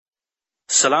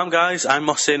Salam guys, I'm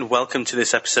Mohsin. Welcome to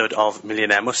this episode of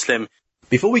Millionaire Muslim.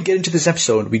 Before we get into this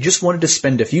episode, we just wanted to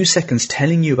spend a few seconds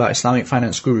telling you about Islamic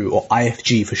Finance Guru, or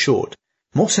IFG for short.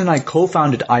 Mohsin and I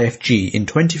co-founded IFG in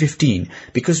 2015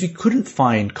 because we couldn't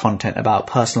find content about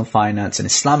personal finance and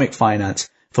Islamic finance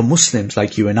for Muslims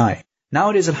like you and I.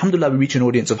 Nowadays, alhamdulillah, we reach an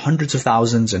audience of hundreds of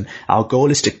thousands, and our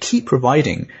goal is to keep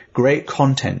providing great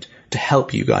content to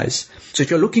help you guys. So if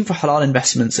you're looking for halal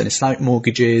investments and Islamic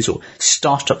mortgages or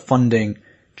startup funding,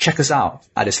 check us out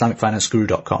at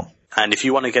IslamicFinanceGuru.com. And if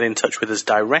you want to get in touch with us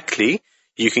directly,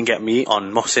 you can get me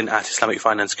on Mohsin at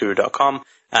IslamicFinanceGuru.com,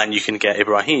 and you can get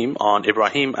Ibrahim on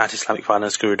Ibrahim at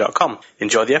IslamicFinanceGuru.com.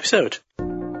 Enjoy the episode.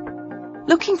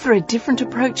 Looking for a different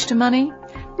approach to money?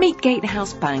 Meet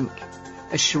Gatehouse Bank,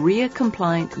 a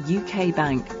Sharia-compliant UK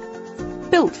bank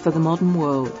built for the modern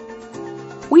world.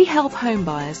 We help home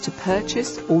buyers to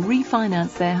purchase or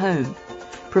refinance their home,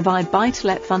 provide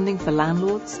buy-to-let funding for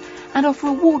landlords, and offer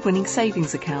award-winning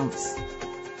savings accounts.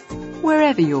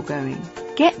 Wherever you're going,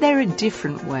 get there a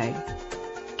different way.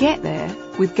 Get there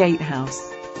with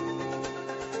Gatehouse.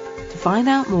 To find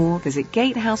out more, visit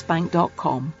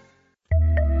gatehousebank.com.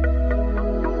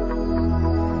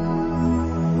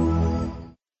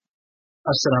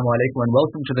 Assalamu alaikum and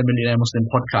welcome to the Millionaire Muslim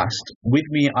podcast. With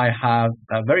me I have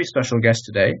a very special guest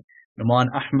today, Numan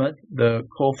Ahmed, the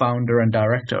co-founder and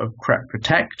director of CREP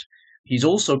Protect. He's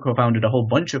also co-founded a whole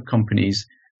bunch of companies,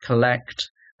 Collect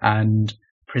and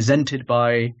Presented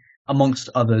By, amongst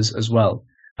others as well.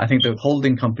 I think the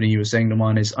holding company you were saying,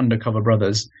 Numan, is Undercover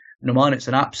Brothers. Numan, it's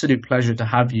an absolute pleasure to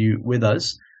have you with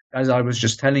us. As I was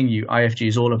just telling you, IFG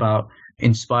is all about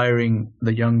inspiring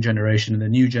the young generation and the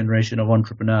new generation of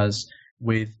entrepreneurs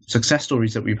with success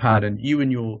stories that we've had. And you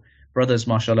and your brothers,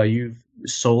 mashallah, you've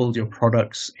sold your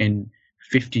products in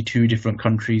 52 different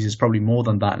countries. It's probably more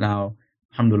than that now.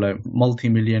 Alhamdulillah,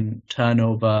 multi-million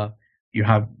turnover. You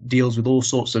have deals with all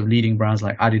sorts of leading brands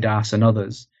like Adidas and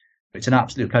others. It's an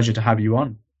absolute pleasure to have you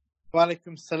on. Wa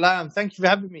alaikum salam. Thank you for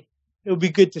having me. It'll be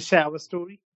good to share our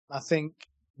story. I think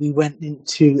we went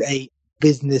into a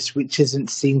business which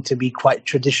isn't seen to be quite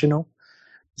traditional.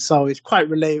 So it's quite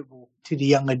relatable to the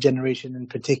younger generation in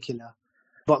particular.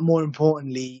 But more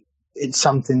importantly, it's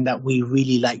something that we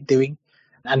really like doing.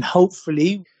 And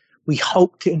hopefully, we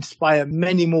hope to inspire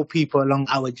many more people along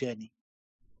our journey.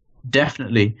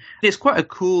 Definitely. It's quite a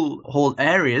cool whole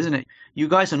area, isn't it? You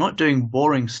guys are not doing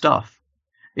boring stuff.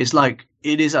 It's like,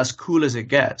 it is as cool as it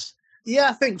gets. Yeah,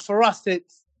 I think for us,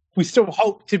 we still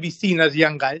hope to be seen as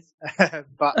young guys.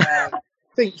 But I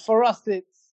think for us,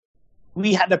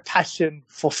 we had a passion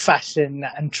for fashion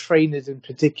and trainers in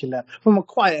particular from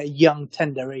quite a young,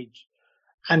 tender age.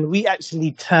 And we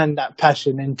actually turned that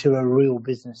passion into a real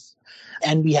business.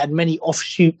 And we had many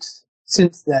offshoots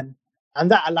since then.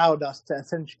 And that allowed us to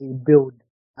essentially build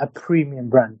a premium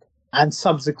brand. And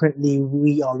subsequently,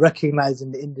 we are recognized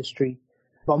in the industry.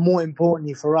 But more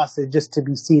importantly for us is just to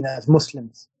be seen as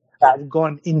Muslims that have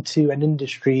gone into an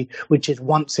industry which is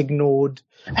once ignored,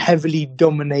 heavily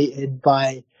dominated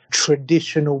by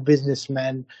traditional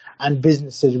businessmen and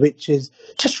businesses, which is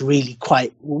just really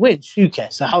quite weird.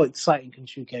 Shoecare. So how exciting can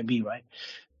Shoecare be, right?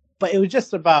 But it was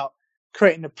just about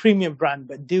creating a premium brand,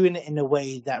 but doing it in a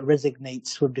way that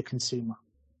resonates with the consumer.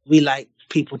 We like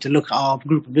people to look at our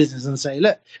group of business and say,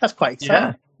 look, that's quite exciting.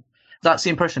 Yeah. That's the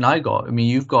impression I got. I mean,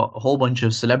 you've got a whole bunch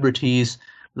of celebrities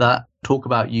that talk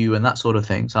about you and that sort of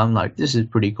thing. So I'm like, this is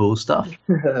pretty cool stuff.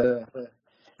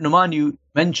 Numan, you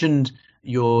mentioned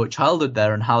your childhood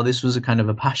there and how this was a kind of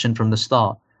a passion from the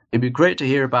start. It'd be great to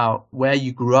hear about where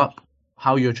you grew up,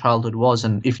 how your childhood was,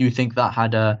 and if you think that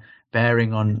had a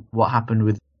bearing on what happened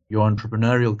with your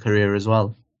entrepreneurial career as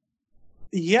well.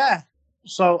 Yeah.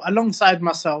 So alongside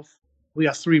myself, we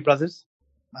are three brothers.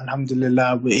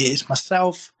 Alhamdulillah, it's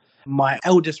myself, my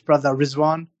eldest brother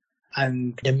Rizwan,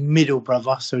 and the middle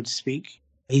brother, so to speak.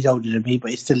 He's older than me,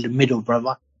 but he's still the middle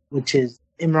brother, which is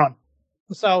Imran.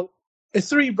 So it's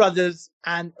three brothers,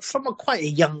 and from quite a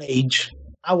young age,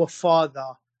 our father,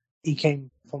 he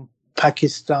came from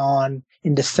Pakistan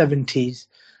in the 70s,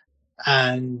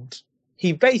 and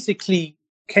he basically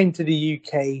came to the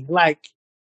UK like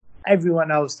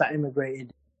everyone else that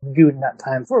immigrated during that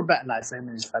time for a better life for him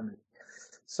and his family.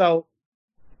 So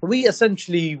we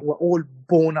essentially were all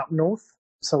born up north.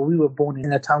 So we were born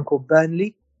in a town called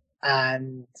Burnley.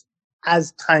 And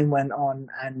as time went on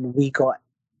and we got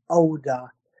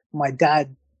older, my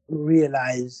dad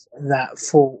realized that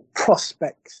for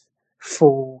prospects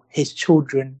for his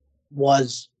children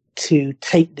was to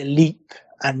take the leap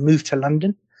and move to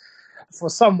London. For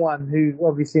someone who,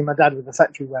 obviously my dad was a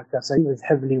factory worker, so he was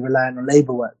heavily reliant on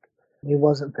labour work. He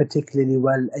wasn't particularly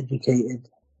well educated.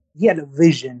 He had a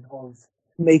vision of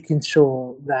making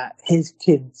sure that his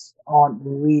kids aren't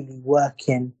really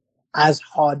working as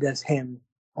hard as him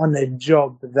on a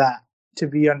job that, to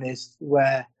be honest,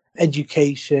 where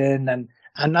education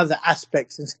and other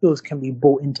aspects and skills can be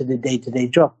brought into the day-to-day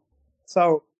job.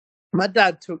 So my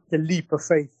dad took the leap of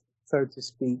faith, so to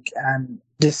speak, and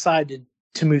decided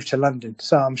to move to London.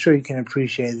 So I'm sure you can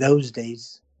appreciate those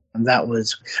days. And that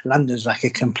was, London's like a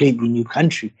completely new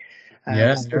country,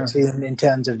 especially in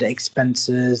terms of the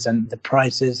expenses and the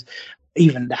prices,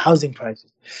 even the housing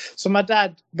prices. So my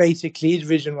dad, basically, his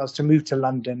vision was to move to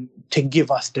London to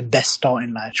give us the best start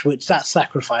in life, which that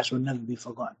sacrifice will never be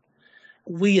forgotten.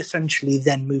 We essentially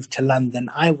then moved to London.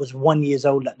 I was 1 year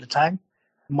old at the time.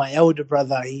 My elder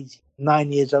brother, he's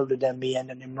 9 years older than me, and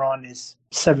then Imran is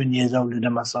 7 years older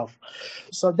than myself.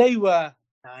 So they were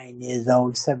 9 years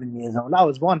old, 7 years old. I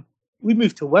was one. We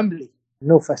moved to Wembley,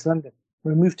 Northwest London.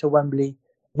 We moved to Wembley.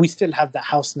 We still have that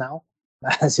house now,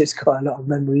 as it's got a lot of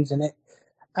memories in it.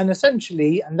 And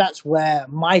essentially, and that's where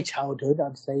my childhood,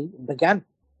 I'd say, began.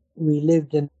 We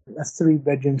lived in a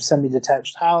 3-bedroom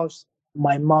semi-detached house.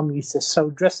 My mum used to sew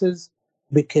dresses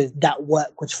because that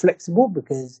work was flexible,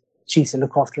 because she used to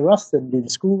look after us and do the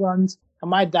school runs.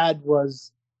 And my dad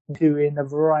was doing a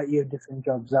variety of different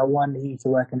jobs. He used to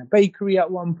work in a bakery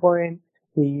at one point.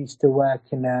 He used to work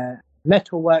in a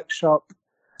metal workshop.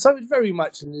 So it was very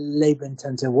much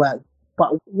labour-intensive work.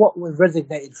 But what was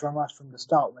resonated from us from the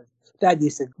start was Dad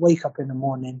used to wake up in the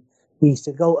morning, he used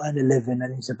to go earn a living,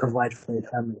 and he used to provide for his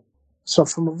family. So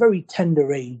from a very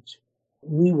tender age,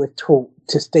 we were taught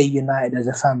to stay united as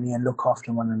a family and look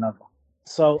after one another.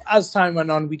 So as time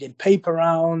went on, we did paper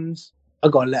rounds. I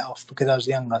got let off because I was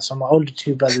younger. So my older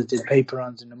 2 brothers did paper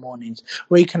rounds in the mornings,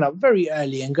 waking up very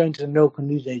early and going to the local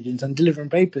newsagents and delivering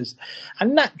papers.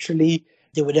 And naturally,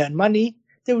 they would earn money.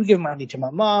 They would give money to my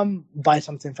mom, buy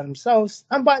something for themselves,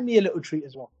 and buy me a little treat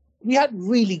as well. We had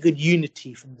really good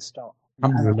unity from the start.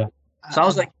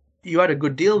 Sounds like you had a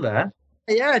good deal there.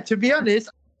 Yeah, to be honest,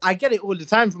 I get it all the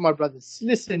time from my brothers.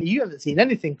 Listen, you haven't seen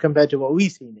anything compared to what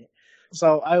we've seen it.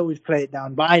 So I always play it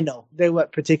down. But I know they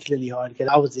work particularly hard because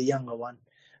I was the younger one.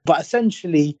 But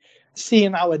essentially,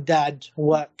 seeing our dad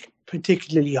work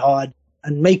particularly hard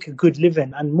and make a good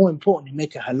living, and more importantly,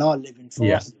 make a halal living for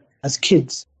us as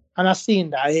kids. And I've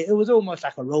seen that. It was almost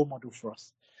like a role model for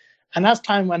us. And as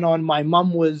time went on, my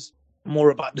mum was more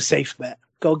about the safe bet.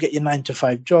 Go get your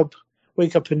 9-to-5 job,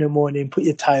 wake up in the morning, put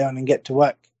your tie on and get to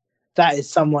work. That is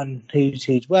someone who's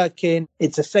working.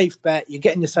 It's a safe bet. You're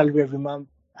getting your salary every month.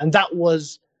 And that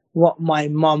was what my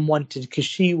mum wanted, because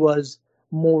she was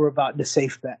more about the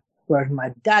safe bet. Whereas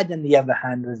my dad, on the other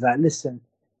hand, was like, listen,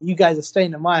 you guys are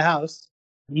staying in my house.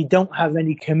 You don't have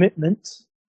any commitments.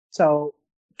 So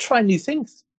try new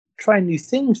things. Try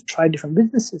different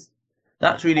businesses.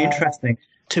 That's really interesting.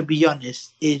 To be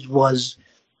honest, it was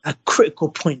a critical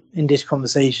point in this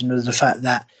conversation, was the fact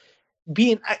that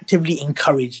being actively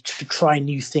encouraged to try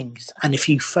new things. And if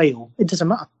you fail, it doesn't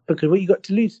matter, because what you got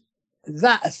to lose.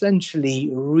 That essentially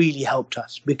really helped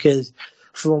us, because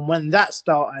from when that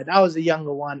started, I was a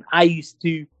younger one. I used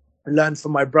to learn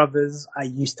from my brothers. I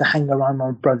used to hang around my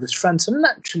brother's friends. So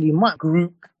naturally, my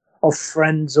group of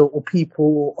friends or people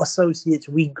or associates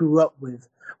we grew up with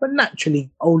were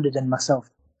naturally older than myself.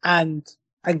 And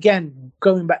again,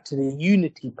 going back to the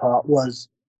unity part, was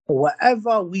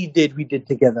whatever we did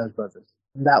together as brothers.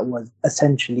 And that was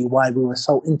essentially why we were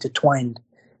so intertwined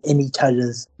in each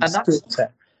other's skill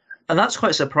set. And that's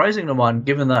quite surprising, Noman,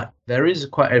 given that there is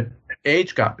quite an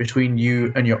age gap between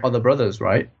you and your other brothers,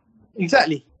 right?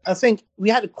 Exactly. I think we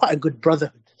had quite a good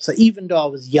brotherhood. So even though I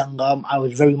was younger, I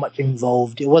was very much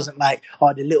involved. It wasn't like,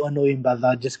 the little annoying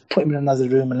brother, just put him in another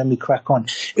room and let me crack on.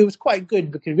 It was quite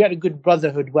good because we had a good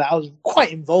brotherhood where I was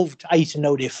quite involved. I used to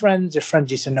know their friends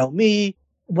used to know me.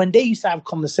 When they used to have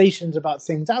conversations about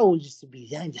things, I always used to be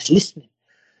there and just listening.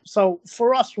 So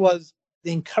for us was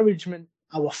the encouragement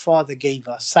our father gave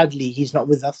us. Sadly, he's not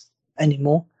with us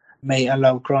anymore. May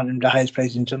Allah grant him the highest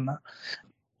place in Jannah.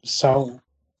 So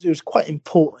it was quite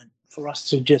important for us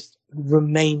to just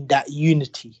remain that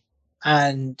unity.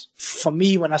 And for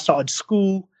me, when I started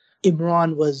school,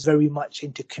 Imran was very much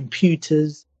into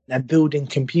computers and building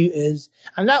computers.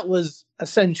 And that was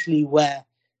essentially where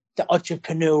the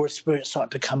entrepreneurial spirit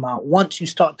started to come out. Once you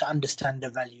start to understand the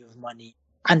value of money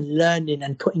and learning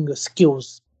and putting your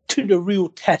skills to the real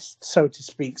test, so to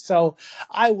speak. So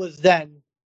I was then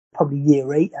probably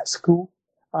year 8 at school.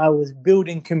 I was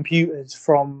building computers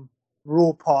from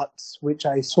raw parts, which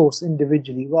I sourced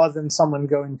individually, rather than someone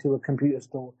going to a computer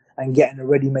store and getting a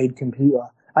ready-made computer.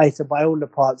 I used to buy all the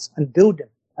parts and build them.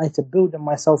 I used to build them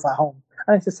myself at home.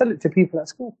 I used to sell it to people at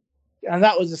school. And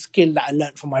that was a skill that I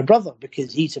learned from my brother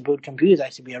because he used to build computers. I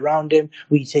used to be around him.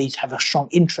 We used to have a strong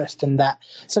interest in that.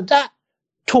 So that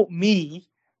taught me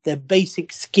the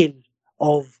basic skill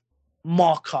of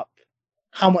markup,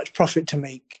 how much profit to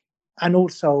make, and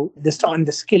also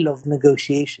the skill of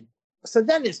negotiation. So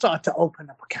then it started to open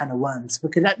up a can of worms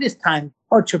because at this time,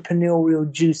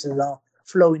 entrepreneurial juices are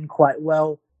flowing quite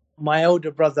well. My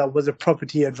older brother was a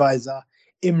property advisor.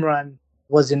 Imran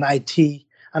was in IT,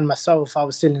 and myself, I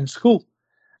was still in school.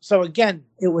 So again,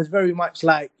 it was very much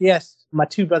like, yes, my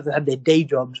two brothers had their day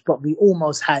jobs, but we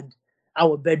almost had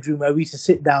our bedroom where we used to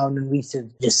sit down and we used to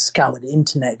just scour the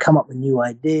internet, come up with new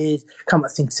ideas, come up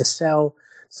with things to sell.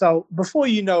 So before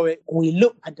you know it, we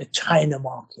looked at the China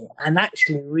market and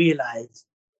actually realized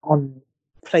on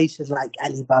places like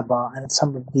Alibaba and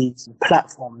some of these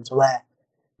platforms where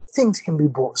things can be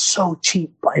bought so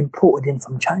cheap but imported in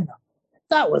from China.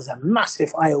 That was a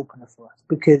massive eye-opener for us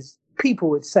because people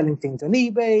were selling things on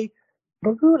eBay,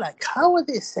 but we were like, how are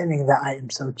they selling that item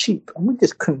so cheap? And we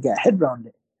just couldn't get a head around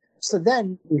it. So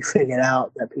then we figured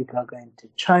out that people are going to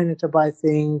China to buy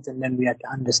things, and then we had to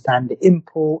understand the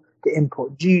import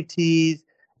duties,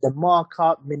 the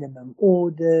markup, minimum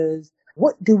orders.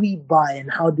 What do we buy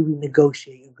and how do we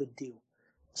negotiate a good deal?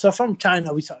 So from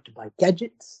China, we started to buy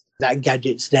gadgets. That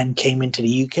gadgets then came into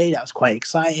the UK. That was quite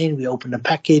exciting. We opened a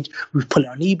package, we put it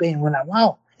on eBay, and we're like,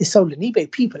 wow, it's sold on eBay.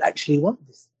 People actually want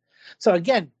this. So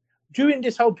again, during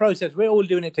this whole process, we're all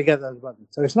doing it together as brothers.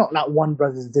 So it's not like one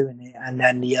brother's doing it and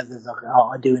then the others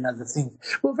are doing other things.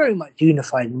 We're very much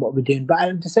unified in what we're doing. But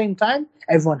at the same time,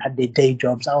 everyone had their day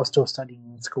jobs. I was still studying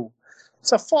in school.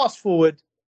 So fast forward,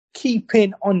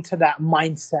 keeping onto that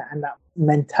mindset and that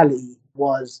mentality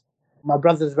was my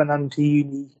brothers went on to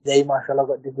uni. They, mashallah,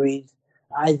 got degrees.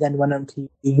 I then went on to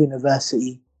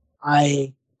university.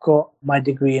 I got my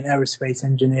degree in aerospace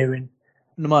engineering.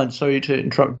 Numan, sorry to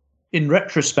interrupt. In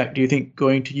retrospect, do you think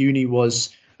going to uni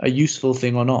was a useful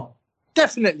thing or not?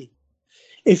 Definitely.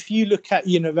 If you look at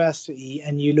university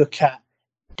and you look at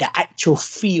the actual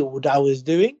field I was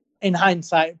doing, in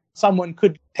hindsight, someone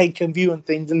could take a view on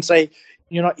things and say,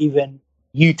 you're not even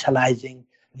utilizing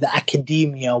the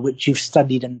academia which you've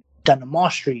studied and done a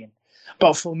mastery in.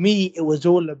 But for me, it was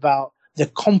all about the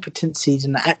competencies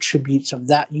and the attributes of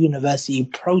that university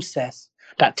process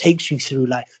that takes you through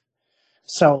life.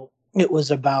 So it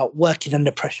was about working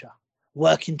under pressure,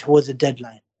 working towards a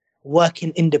deadline,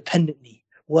 working independently,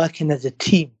 working as a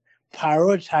team,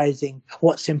 prioritizing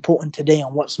what's important today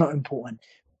and what's not important,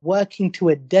 working to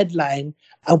a deadline.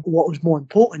 And what was more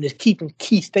important is keeping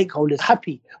key stakeholders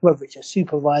happy, whether it's your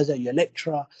supervisor, your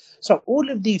lecturer. So all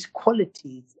of these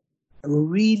qualities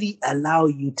really allow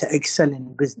you to excel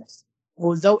in business.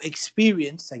 Although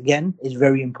experience, again, is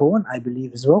very important, I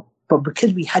believe as well. But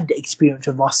because we had the experience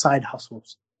of our side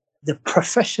hustles, the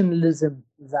professionalism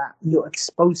that you're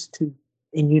exposed to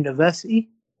in university,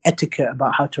 etiquette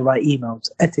about how to write emails,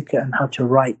 etiquette on how to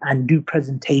write and do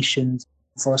presentations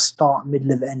for a start,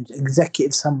 middle of end,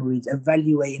 executive summaries,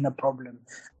 evaluating a problem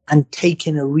and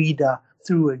taking a reader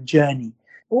through a journey.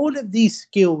 All of these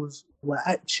skills were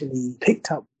actually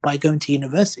picked up by going to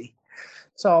university.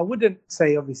 So I wouldn't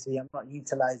say, obviously, I'm not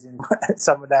utilizing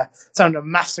some of the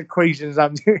maths equations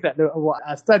I'm doing at what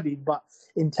I studied, but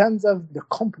in terms of the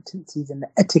competencies and the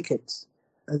etiquettes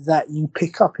that you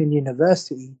pick up in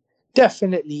university,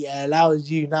 definitely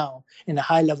allows you now in the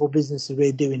high-level business that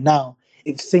we're doing now.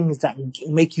 It's things that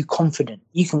make you confident.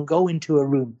 You can go into a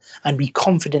room and be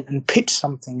confident and pitch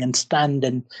something and stand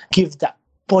and give that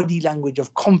body language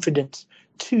of confidence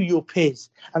to your peers.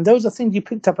 And those are things you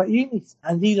picked up at uni.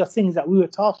 And these are things that we were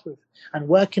tasked with. And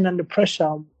working under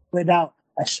pressure without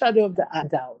a shadow of a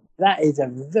doubt, that is a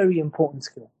very important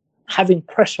skill. Having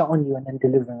pressure on you and then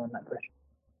delivering on that pressure.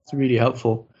 It's really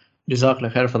helpful.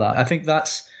 Jazakallah khair for that. I think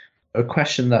that's a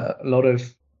question that a lot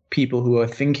of people who are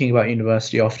thinking about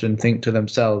university often think to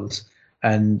themselves.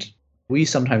 And we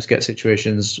sometimes get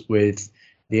situations with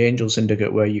the Angel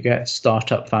Syndicate where you get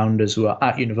startup founders who are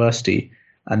at university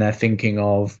and they're thinking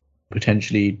of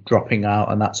potentially dropping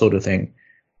out and that sort of thing.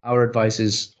 Our advice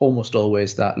is almost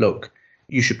always that, look,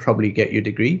 you should probably get your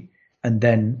degree and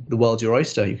then the world's your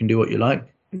oyster. You can do what you like.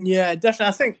 Yeah, definitely.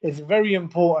 I think it's very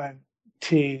important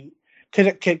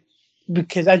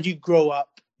because as you grow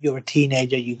up, you're a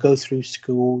teenager, you go through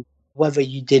school, whether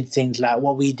you did things like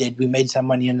what we did, we made some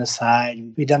money on the side,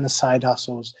 we done the side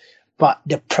hustles, but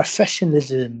the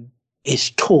professionalism is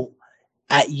taught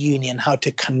at uni and how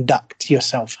to conduct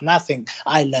yourself. And I think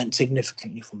I learned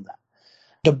significantly from that.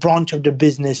 The branch of the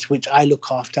business which I look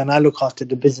after, and I look after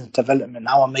the business development,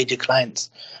 our major clients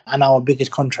and our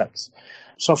biggest contracts.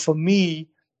 So for me,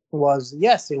 it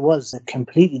was a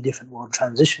completely different world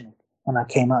transitioning. when I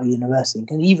came out of university.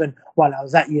 And even while I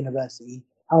was at university,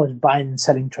 I was buying and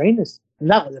selling trainers. And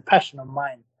that was a passion of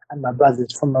mine and my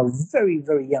brother's from a very,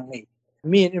 very young age.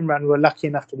 Me and Imran were lucky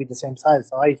enough to be the same size,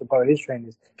 so I used to borrow his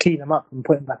trainers, clean them up and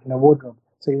put them back in the wardrobe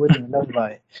so he wouldn't even know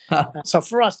about it. So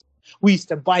for us, we used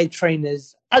to buy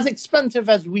trainers as expensive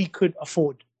as we could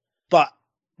afford, but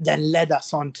then led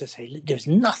us on to say, there's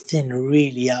nothing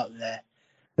really out there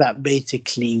that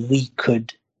basically we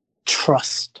could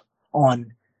trust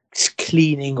on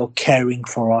cleaning or caring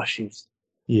for our shoes.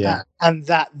 Yeah. And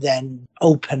that then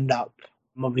opened up,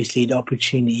 obviously, the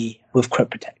opportunity with Crep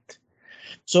Protect.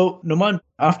 So, Noman,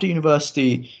 after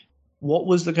university, what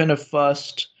was the kind of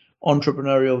first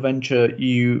entrepreneurial venture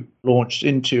you launched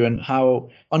into, and how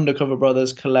Undercover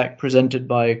Brothers Collect, presented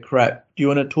by Crep? Do you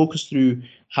want to talk us through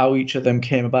how each of them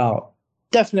came about?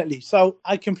 Definitely. So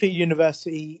I completed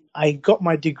university, I got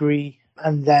my degree,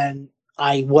 and then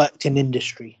I worked in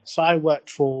industry. So I worked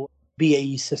for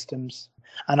BAE Systems,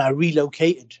 and I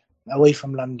relocated away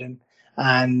from London,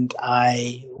 and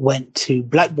I went to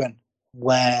Blackburn,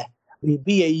 where the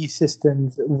BAE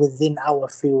Systems within our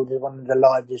field is one of the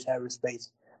largest aerospace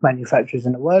manufacturers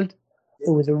in the world.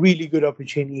 It was a really good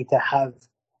opportunity to have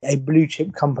a blue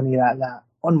chip company like that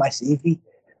on my CV.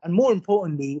 And more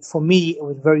importantly, for me, it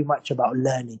was very much about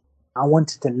learning. I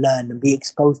wanted to learn and be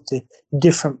exposed to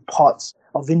different parts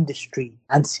of industry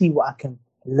and see what I can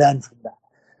learn from that.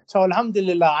 So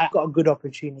alhamdulillah, I got a good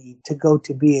opportunity to go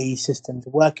to BAE Systems,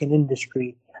 work in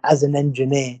industry as an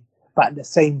engineer, but at the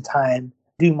same time,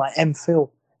 do my MPhil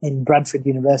in Bradford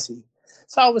University.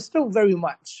 So I was still very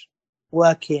much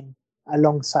working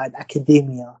alongside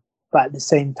academia, but at the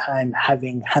same time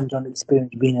having hands-on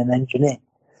experience being an engineer.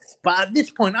 But at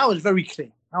this point, I was very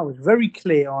clear. I was very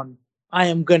clear on I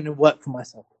am going to work for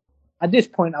myself. At this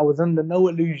point, I was under no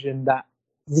illusion that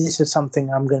this is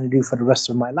something I'm going to do for the rest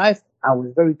of my life. I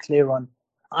was very clear on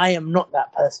I am not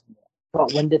that person.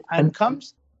 But when the time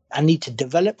comes, I need to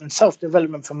develop, and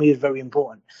self-development for me is very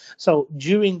important. So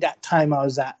during that time I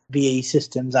was at BAE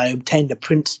Systems, I obtained a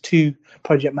Prince 2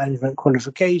 project management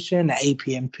qualification, an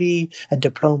APMP, a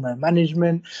diploma in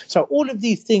management. So all of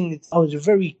these things I was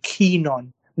very keen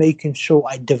on making sure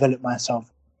I develop myself.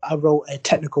 I wrote a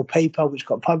technical paper which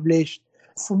got published.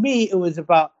 For me, it was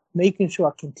about making sure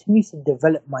I continue to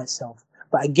develop myself.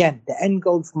 But again, the end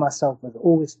goal for myself was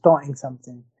always starting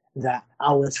something that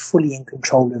I was fully in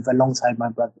control of alongside my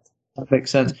brothers. That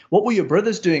makes sense. What were your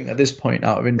brothers doing at this point,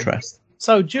 out of interest?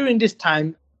 So during this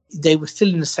time, they were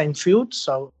still in the same field.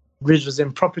 So Riz was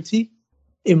in property,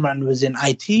 Imran was in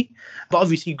IT. But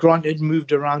obviously, Grant had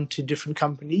moved around to different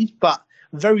companies, but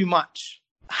very much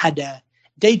had a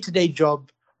day-to-day job.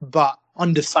 But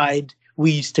on the side,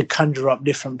 we used to conjure up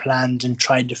different plans and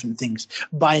try different things.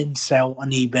 Buy and sell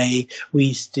on eBay. We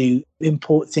used to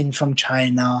import things from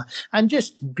China and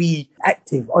just be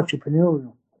active,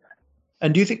 entrepreneurial.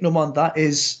 And do you think, Noman, that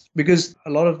is because a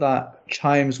lot of that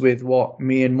chimes with what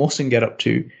me and Mohsin get up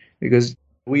to? Because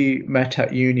we met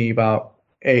at uni about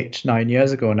 8-9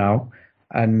 years ago now,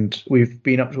 and we've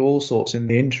been up to all sorts in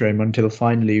the interim until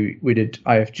finally we did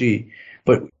IFG.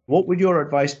 But what would your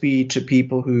advice be to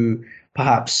people who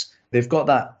perhaps they've got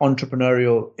that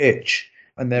entrepreneurial itch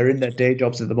and they're in their day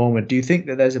jobs at the moment? Do you think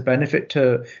that there's a benefit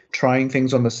to trying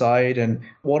things on the side, and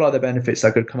what are the benefits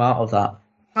that could come out of that?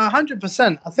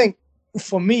 100%. I think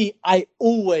for me, I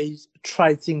always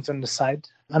tried things on the side,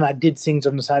 and I did things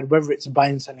on the side, whether it's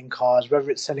buying and selling cars, whether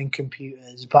it's selling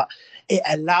computers, but it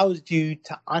allows you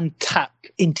to untap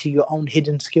into your own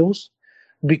hidden skills.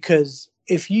 Because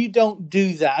if you don't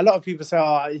do that, a lot of people say,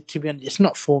 oh, to be honest, it's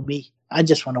not for me. I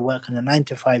just want to work on a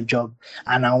 9-to-5 job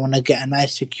and I want to get a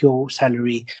nice, secure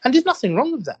salary. And there's nothing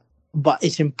wrong with that. But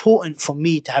it's important for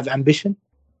me to have ambition.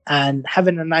 And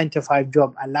having a 9-to-5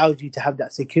 job allows you to have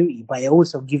that security, but it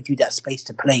also gives you that space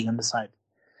to play on the side.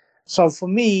 So for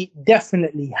me,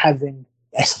 definitely having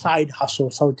a side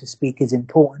hustle, so to speak, is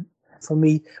important for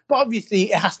me. But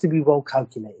obviously, it has to be well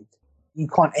calculated. You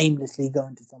can't aimlessly go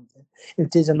into something if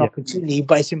there's an opportunity.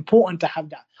 But it's important to have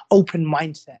that open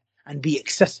mindset and be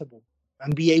accessible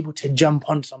and be able to jump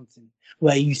on something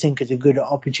where you think is a good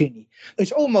opportunity.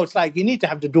 It's almost like you need to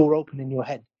have the door open in your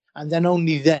head, and then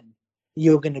only then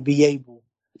you're going to be able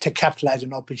to capitalize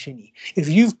on opportunity. If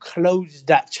you've closed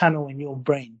that channel in your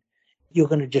brain, you're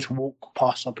going to just walk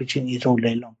past opportunities all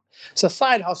day long. So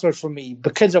side hustle for me,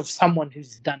 because of someone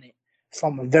who's done it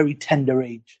from a very tender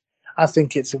age, I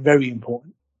think it's very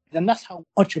important. And that's how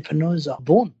entrepreneurs are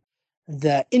born.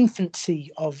 The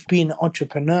infancy of being an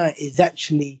entrepreneur is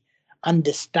actually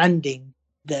understanding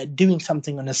that doing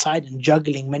something on the side and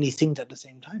juggling many things at the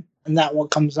same time. And that's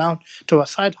what comes down to a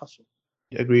side hustle.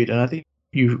 Agreed. And I think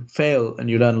you fail and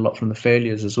you learn a lot from the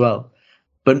failures as well.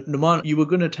 But Numan, you were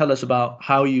going to tell us about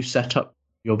how you set up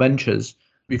your ventures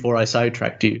before I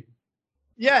sidetracked you.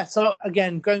 Yeah, so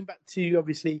again, going back to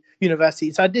obviously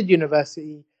university. So I did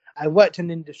university, I worked in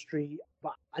industry,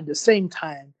 but at the same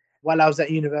time, while I was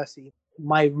at university,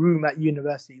 my room at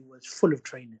university was full of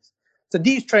trainers. So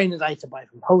these trainers I used to buy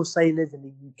from wholesalers in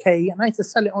the UK and I used to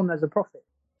sell it on as a profit.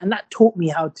 And that taught me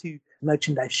how to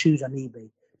merchandise shoes on eBay,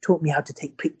 taught me how to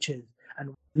take pictures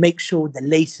and make sure the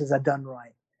laces are done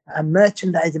right and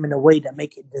merchandise them in a way that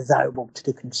make it desirable to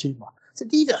the consumer. So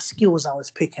these are skills I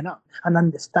was picking up and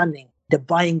understanding the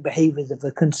buying behaviors of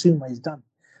the consumer is done.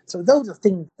 So those are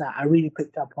things that I really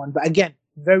picked up on. But again,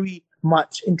 very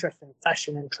much interested in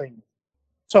fashion and training.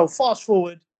 So fast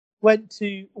forward,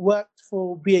 worked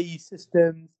for BAE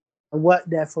Systems. I worked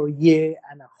there for a year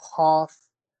and a half,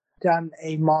 done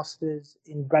a master's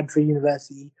in Bradford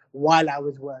University while I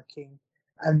was working.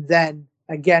 And then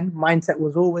again, mindset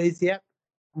was always, yep,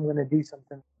 I'm going to do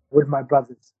something with my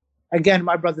brothers. Again,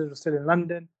 my brothers were still in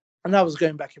London. And I was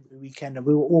going back every weekend and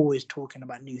we were always talking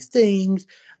about new things,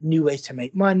 new ways to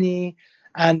make money.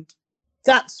 And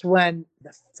that's when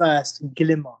the first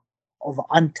glimmer of an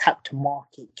untapped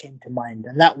market came to mind.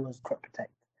 And that was Crep Protect.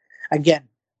 Again,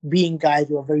 being guys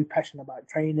who are very passionate about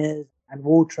trainers and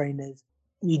wall trainers,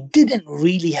 we didn't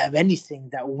really have anything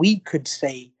that we could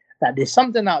say that there's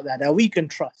something out there that we can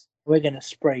trust. We're going to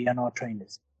spray on our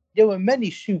trainers. There were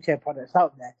many shoe care products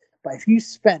out there, but if you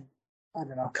spend I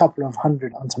don't know, a couple of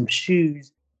hundred on some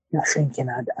shoes, you're thinking,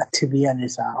 to be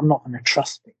honest, I'm not going to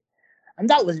trust it. And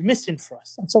that was missing for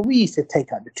us. And so we used to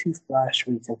take out the toothbrush,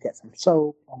 we used to get some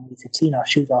soap, and we used to clean our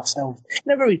shoes ourselves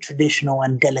in a very traditional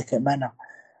and delicate manner.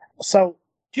 So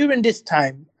during this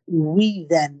time, we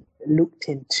then looked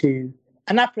into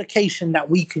an application that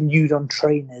we can use on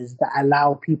trainers that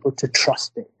allow people to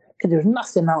trust it. Because there's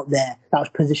nothing out there that was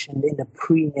positioned in the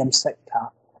premium sector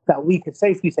that we could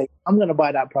safely say, I'm going to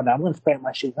buy that product, I'm going to spray it on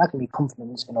my shoes, I can be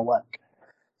confident it's going to work.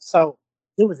 So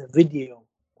there was a video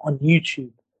on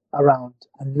YouTube around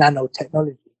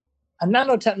nanotechnology. And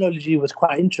nanotechnology was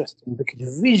quite interesting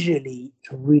because visually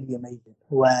it's really amazing,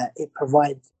 where it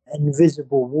provides an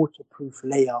invisible waterproof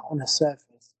layer on a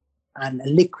surface and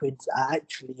liquids are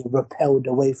actually repelled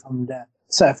away from the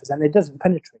surface and it doesn't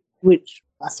penetrate, which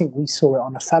I think we saw it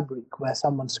on a fabric where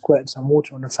someone squirted some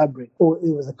water on a fabric, or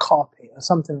it was a carpet or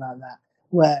something like that,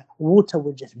 where water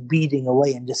was just beading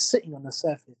away and just sitting on the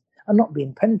surface and not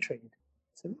being penetrated.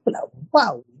 So we were like,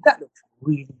 wow, that looks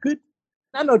really good.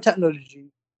 Nanotechnology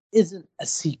isn't a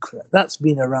secret. That's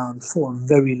been around for a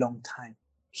very long time.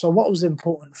 So what was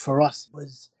important for us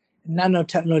was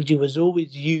nanotechnology was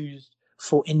always used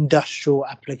for industrial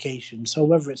applications. So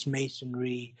whether it's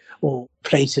masonry or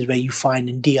places where you find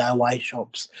in DIY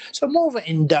shops. So more of an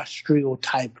industrial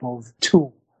type of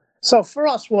tool. So for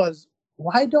us was,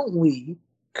 why don't we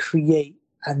create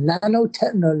a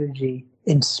nanotechnology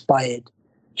inspired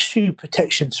shoe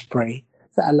protection spray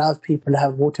that allows people to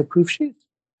have waterproof shoes?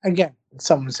 Again,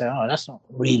 someone said, oh, that's not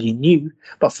really new.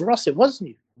 But for us, it was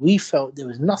new. We felt there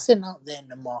was nothing out there in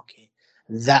the market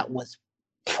that was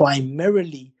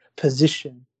primarily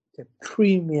positioned to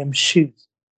premium shoes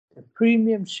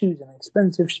and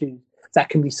expensive shoes that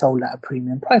can be sold at a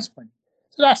premium price point.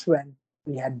 So that's when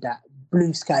we had that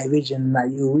blue sky vision, that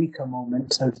eureka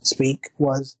moment, so to speak,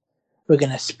 was we're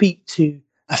going to speak to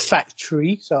a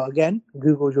factory. So again,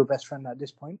 Google's your best friend at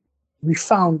this point. We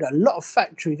found a lot of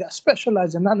factories that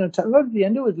specialize in nanotechnology,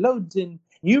 and there was loads in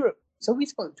Europe. So we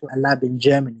spoke to a lab in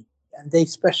Germany, and they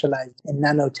specialized in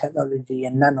nanotechnology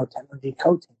and nanotechnology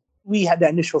coating. We had the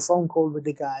initial phone call with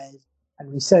the guys,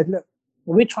 and we said, look,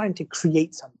 we're trying to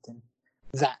create something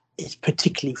that is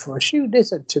particularly for a shoe. They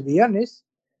said, to be honest,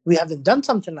 we haven't done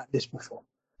something like this before.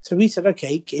 So we said,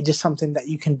 okay, it is something that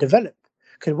you can develop.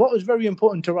 Because what was very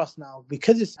important to us now,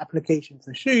 because it's application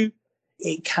for shoe,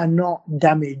 it cannot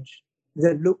damage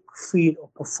the look, feel, or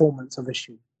performance of a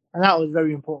shoe. And that was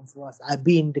very important for us,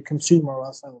 being the consumer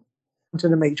ourselves. We wanted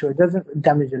to make sure it doesn't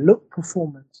damage the look,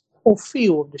 performance, or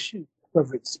feel of the shoe,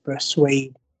 whether it's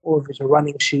suede or if it's a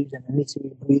running shoe and it needs to be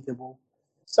breathable.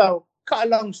 So, cut a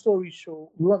long story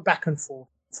short, we went back and forth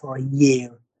for a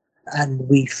year and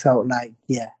we felt like,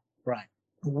 yeah, right,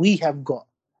 we have got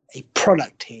a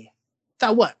product here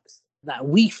that works, that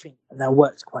we think that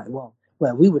works quite well,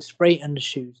 where we would spray it on the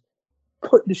shoes,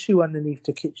 put the shoe underneath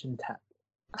the kitchen tap,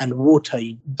 and water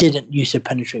didn't used to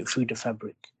penetrate through the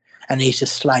fabric, and it used to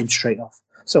slide straight off.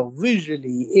 So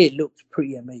visually, it looked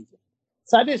pretty amazing.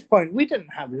 So at this point, we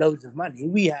didn't have loads of money.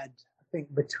 We had, I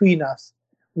think, between us,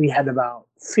 we had about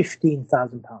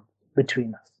 £15,000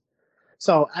 between us.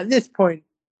 So at this point,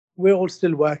 we're all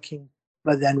still working.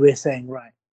 But then we're saying,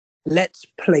 right, let's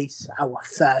place our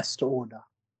first order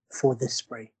for this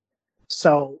spray.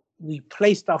 So we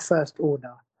placed our first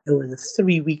order. It was a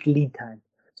 3-week lead time.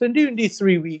 So during these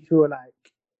 3 weeks, we were like,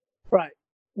 right,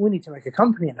 we need to make a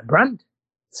company and a brand.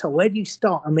 So where do you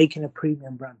start on making a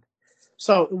premium brand?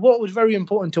 So what was very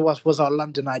important to us was our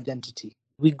London identity.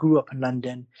 We grew up in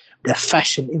London. The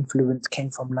fashion influence came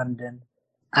from London.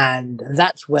 And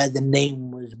that's where the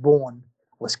name was born,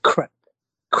 was crepe.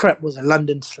 Crepe was a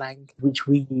London slang, which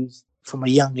we used from a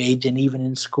young age and even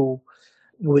in school,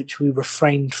 which we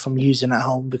refrained from using at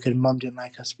home because mum didn't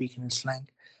like us speaking in slang.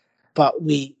 But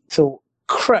we thought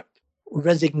crepe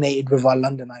resonated with our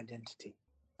London identity.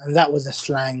 And that was a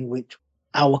slang which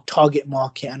our target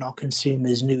market and our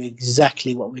consumers knew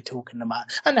exactly what we're talking about.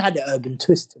 And it had an urban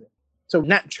twist to it. So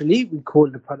naturally, we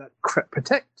called the product Crepe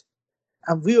Protect.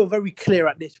 And we were very clear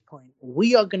at this point.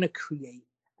 We are going to create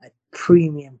a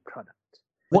premium product.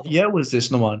 What year was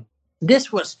this, Noman?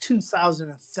 This was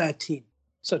 2013.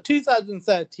 So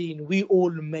 2013, we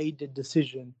all made the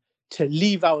decision to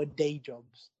leave our day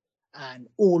jobs and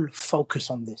all focus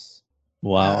on this.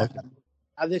 Wow.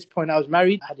 At this point, I was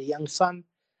married, I had a young son,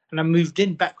 and I moved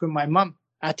in back with my mum.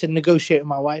 I had to negotiate with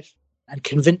my wife and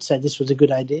convince her this was a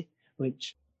good idea,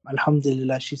 which,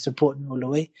 alhamdulillah, she supported me all the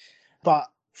way. But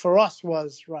for us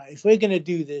was, right, if we're going to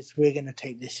do this, we're going to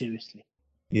take this seriously.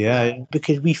 Yeah.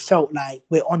 Because we felt like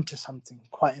we're onto something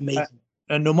quite amazing.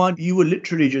 And Noman, you were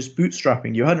literally just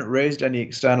bootstrapping. You hadn't raised any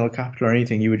external capital or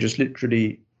anything. You were just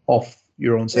literally off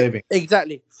your own savings.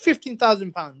 Exactly.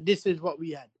 £15,000. This is what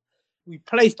we had. We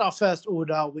placed our first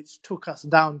order, which took us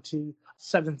down to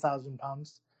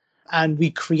 £7,000. And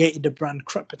we created the brand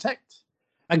Crepe Protect.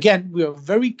 Again, we were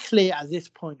very clear at this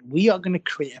point. We are going to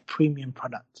create a premium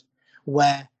product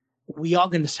where we are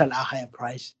going to sell at a higher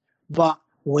price, but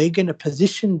we're going to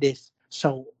position this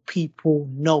so people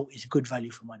know it's good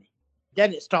value for money.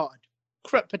 Then it started.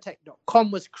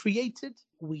 CrepeProtect.com was created.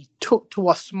 We took to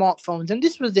our smartphones, and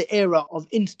this was the era of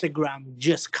Instagram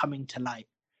just coming to light.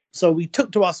 So we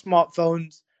took to our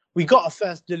smartphones, we got our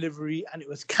first delivery, and it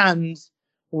was cans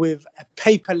with a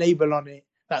paper label on it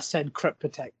that said Crepe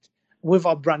Protect, with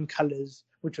our brand colors,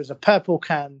 which was a purple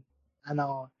can and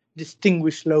our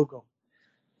distinguished logo.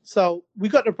 So we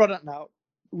got the product out.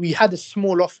 We had a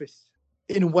small office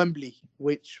in Wembley,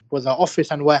 which was our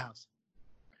office and warehouse.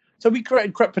 So we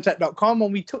created CrepeProtect.com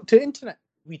and we took to internet.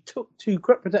 We took to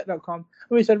CrepeProtect.com and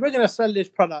we said, we're going to sell this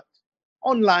product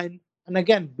online. And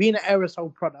again, being an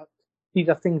aerosol product, these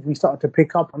are things we started to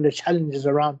pick up on the challenges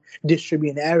around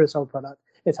distributing an aerosol product.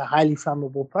 It's a highly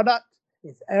flammable product.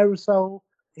 It's aerosol.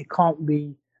 It can't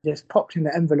be just popped in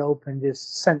the envelope and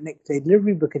just sent next day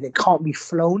delivery because it can't be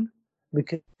flown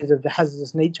because of the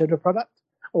hazardous nature of the product.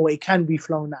 Or it can be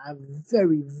flown at a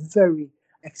very, very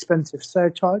expensive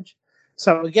surcharge.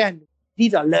 So again,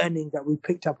 these are learnings that we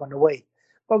picked up on the way.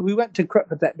 But we went to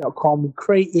CrepeProtect.com, we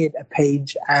created a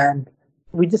page, and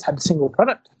we just had a single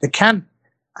product, the can.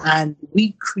 And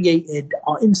we created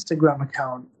our Instagram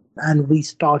account, and we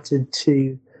started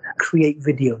to create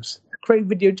videos. Create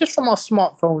video just from our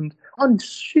smartphones on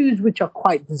shoes which are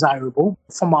quite desirable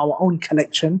from our own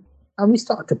collection. And we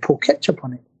started to pour ketchup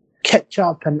on it.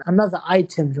 Ketchup and other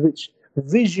items which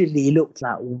visually looked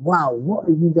like, wow, what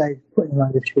are you guys putting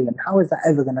on the shoe and how is that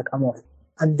ever going to come off?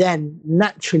 And then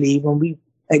naturally, when we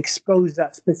exposed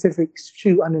that specific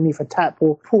shoe underneath a tap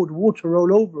or poured water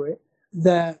all over it,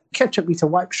 the ketchup used to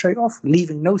wipe straight off,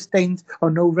 leaving no stains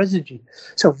or no residue.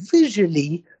 So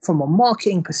visually, from a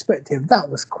marketing perspective, that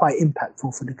was quite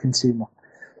impactful for the consumer.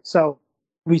 So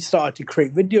we started to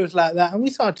create videos like that and we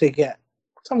started to get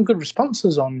some good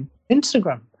responses on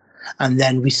Instagram. And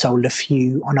then we sold a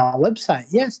few on our website.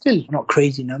 Yeah, still not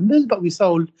crazy numbers, but we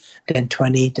sold then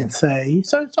 20, then 30.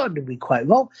 So it started to be quite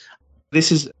well.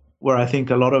 This is where I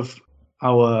think a lot of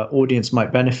our audience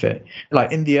might benefit.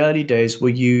 Like in the early days, were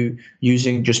you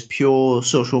using just pure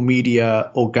social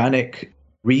media, organic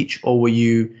reach, or were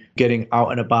you getting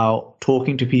out and about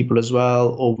talking to people as well?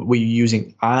 Or were you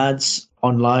using ads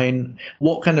online?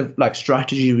 What kind of like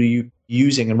strategy were you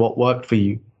using and what worked for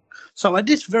you? So at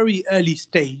this very early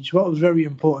stage, what was very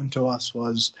important to us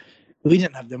was we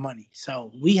didn't have the money.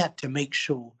 So we had to make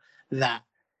sure that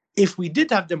if we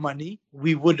did have the money,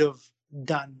 we would have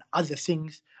done other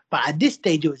things. But at this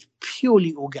stage, it was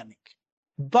purely organic.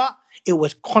 But it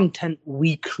was content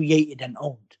we created and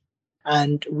owned.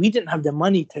 And we didn't have the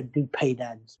money to do paid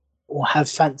ads or have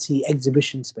fancy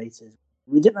exhibition spaces.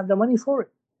 We didn't have the money for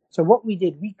it. So what we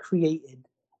did, we created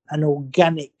an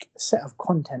organic set of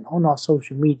content on our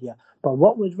social media. But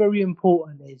what was very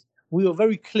important is we were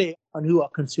very clear on who our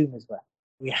consumers were.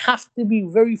 We have to be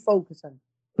very focused on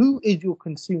Who is your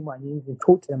consumer? And you need to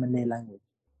talk to them in their language.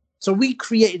 So we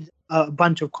created a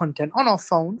bunch of content on our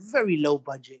phone, very low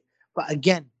budget. But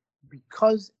again,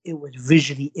 because it was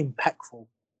visually impactful,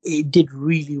 it did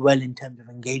really well in terms of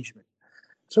engagement.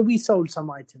 So we sold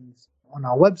some items on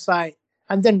our website,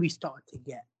 and then we started to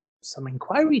get some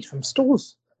inquiries from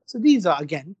stores. So these are,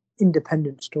 again,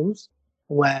 independent stores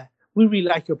where we really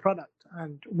like your product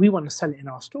and we want to sell it in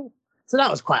our store. So that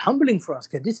was quite humbling for us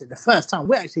because this is the first time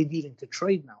we're actually dealing to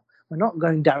trade now. We're not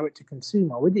going direct to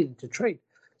consumer, we're dealing to trade.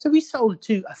 So we sold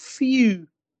to a few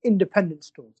independent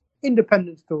stores.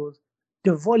 Independent stores,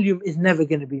 the volume is never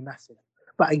going to be massive.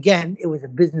 But again, it was a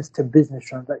business to business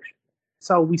transaction.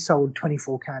 So we sold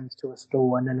 24 cans to a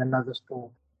store and then another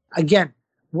store. Again,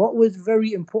 what was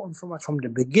very important for us from the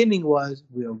beginning was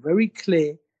we were very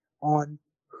clear on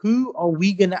who are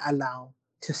we going to allow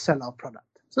to sell our product.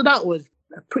 So that was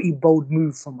a pretty bold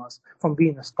move from us, from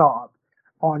being a startup,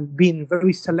 on being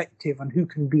very selective on who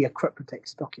can be a Crep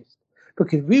Protect stockist.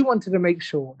 Because we wanted to make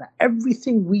sure that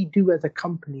everything we do as a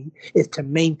company is to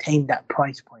maintain that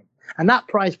price point. And that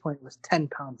price point was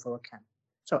 £10 for a can.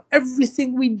 So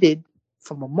everything we did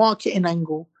from a marketing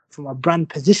angle, from a brand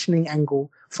positioning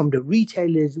angle, from the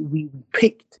retailers we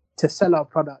picked to sell our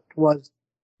product was,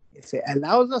 if it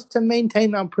allows us to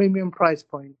maintain our premium price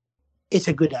point, it's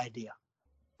a good idea.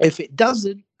 If it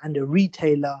doesn't, and the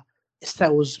retailer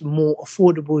sells more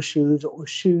affordable shoes or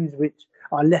shoes which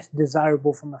are less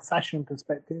desirable from a fashion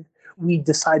perspective, we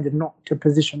decided not to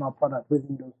position our product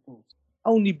within those stores.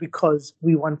 Only because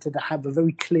we wanted to have a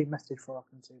very clear message for our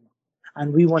consumer.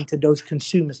 And we wanted those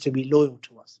consumers to be loyal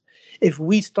to us. If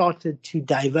we started to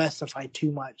diversify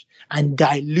too much and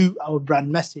dilute our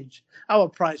brand message, our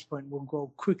price point will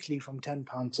go quickly from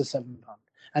 £10 to £7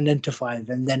 and then to £5.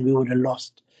 And then we would have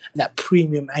lost that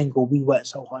premium angle we worked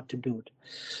so hard to build.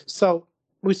 So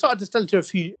we started to sell to a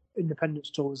few independent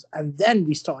stores, and then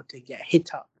we started to get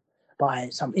hit up by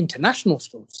some international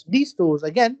stores. These stores,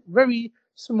 again, very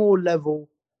small level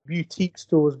boutique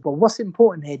stores, but what's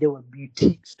important here, they were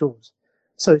boutique stores.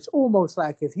 So it's almost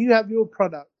like if you have your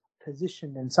product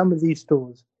positioned in some of these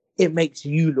stores, it makes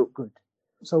you look good.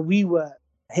 So we were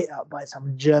hit up by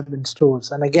some German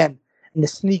stores. And again, in the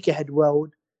sneakerhead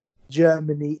world,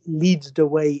 Germany leads the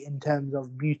way in terms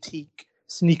of boutique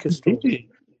sneaker stores.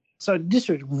 So this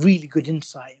was really good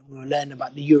insight. We were learning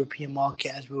about the European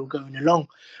market as we were going along.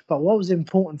 But what was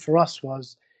important for us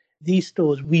was these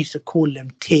stores, we used to call them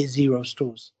tier 0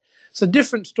 stores. So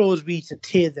different stores, we used to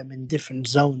tier them in different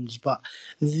zones, but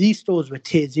these stores were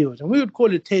tier 0s. And we would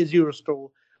call it a tier 0 store,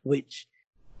 which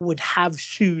would have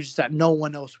shoes that no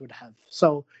one else would have.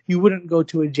 So you wouldn't go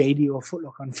to a JD or Foot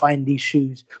Locker and find these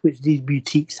shoes, which these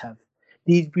boutiques have.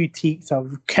 These boutiques are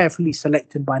carefully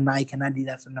selected by Nike and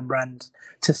Adidas and the brands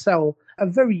to sell a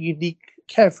very unique,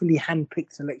 carefully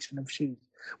handpicked selection of shoes,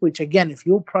 which again, if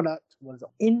your product was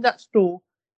in that store,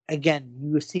 again,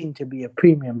 you were seen to be a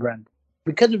premium brand.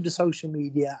 Because of the social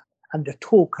media and the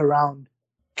talk around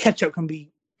ketchup can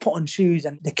be put on shoes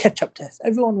and the ketchup test,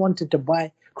 everyone wanted to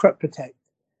buy Crep Protect,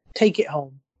 take it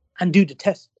home and do the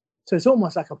test. So it's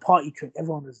almost like a party trick.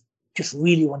 Everyone was just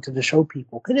really wanted to show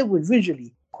people because it was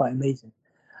visually quite amazing.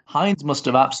 Heinz must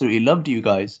have absolutely loved you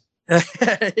guys.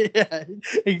 Yeah,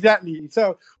 exactly.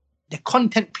 So the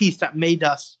content piece that made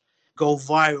us go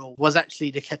viral was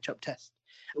actually the ketchup test.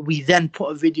 We then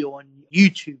put a video on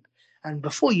YouTube, and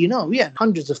before you know, we had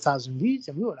hundreds of thousands of views,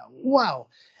 and we were like, wow,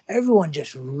 everyone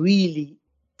just really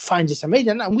finds this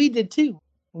amazing. And we did too.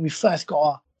 When we first got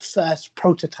our first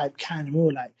prototype can, and we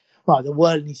were like, wow, the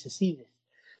world needs to see this.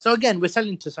 So again, we're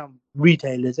selling to some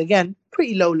retailers. Again,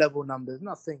 pretty low level numbers,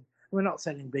 nothing. We're not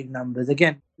selling big numbers.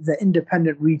 Again, the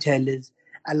independent retailers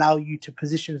allow you to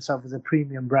position yourself as a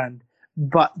premium brand,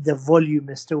 but the volume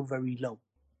is still very low.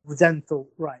 We then thought,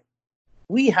 right,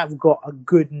 we have got a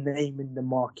good name in the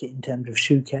market in terms of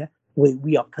shoe care.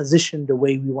 We are positioned the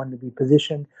way we want to be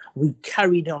positioned. We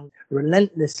carried on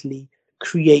relentlessly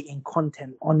creating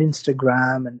content on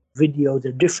Instagram and videos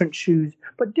of different shoes,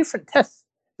 but different tests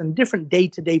and different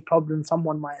day-to-day problems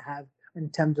someone might have in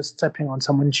terms of stepping on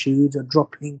someone's shoes or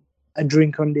dropping a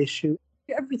drink on their shoe.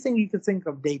 Everything you could think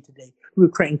of day-to-day, we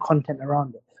were creating content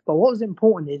around it. But what was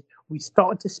important is we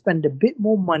started to spend a bit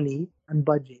more money and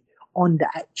budget on the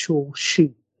actual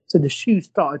shoe. So the shoe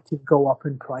started to go up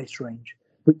in price range,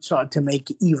 which started to make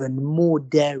it even more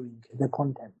daring, the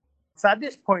content. So at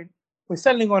this point, we're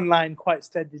selling online quite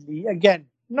steadily. Again,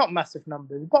 not massive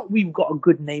numbers, but we've got a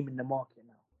good name in the market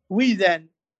now. We then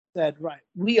said, right,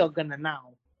 we are going to now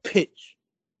pitch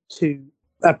to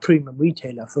a premium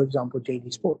retailer, for example,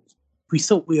 JD Sports. We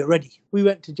thought we were ready. We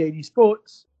went to JD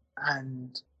Sports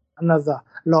and another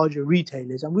larger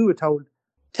retailers, and we were told,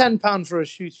 £10 for a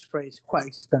shoe spray is quite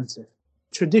expensive.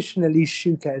 Traditionally,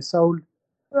 shoe care is sold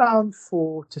around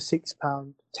 £4 to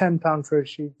 £6. £10 for a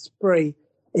shoe spray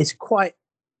is quite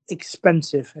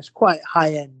expensive. It's quite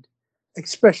high end,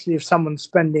 especially if someone's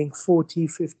spending 40,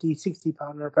 50, £60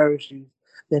 on a pair of shoes.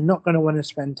 They're not going to want to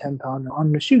spend £10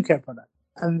 on a shoe care product.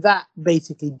 And that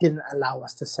basically didn't allow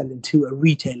us to sell into a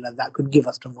retailer that could give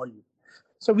us the volume.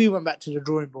 So we went back to the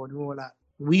drawing board and we were like,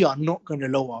 we are not going to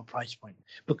lower our price point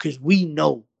because we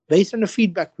know, based on the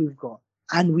feedback we've got,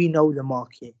 and we know the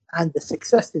market and the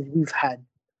successes we've had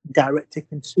direct to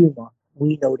consumer,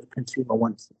 we know the consumer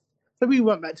wants it. So we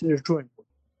went back to the drawing board.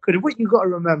 Because what you got to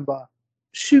remember,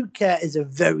 shoe care is a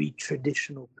very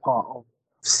traditional part of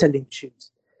selling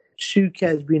shoes. Shoe care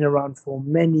has been around for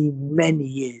many, many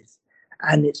years.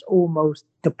 And it's almost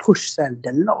the push sell,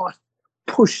 the last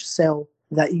push sell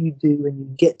that you do when you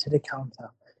get to the counter.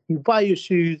 You buy your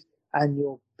shoes and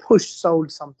you're push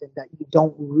sold something that you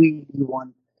don't really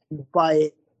want. You buy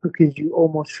it because you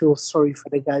almost feel sorry for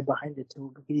the guy behind the till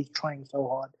because he's trying so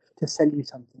hard to sell you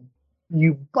something.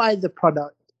 You buy the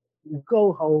product, you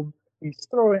go home, you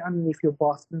throw it underneath your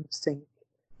bathroom sink.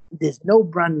 There's no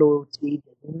brand loyalty,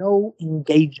 there's no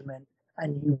engagement,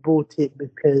 and you bought it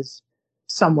because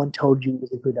someone told you it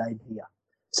was a good idea.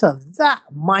 So that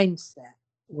mindset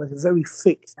was very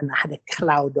fixed and had a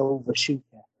cloud over shoe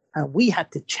care. And we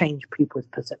had to change people's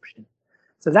perception.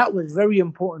 So that was very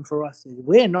important for us. Is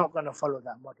we're not going to follow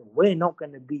that model. We're not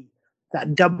going to be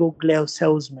that double glare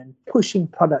salesman pushing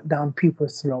product down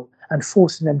people's throat and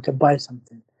forcing them to buy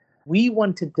something. We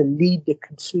wanted to lead the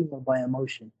consumer by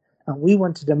emotion. And we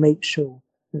wanted to make sure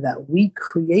that we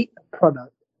create a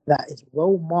product that is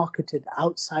well marketed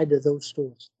outside of those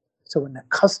stores. So when the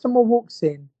customer walks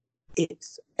in,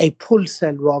 it's a pull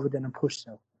sell rather than a push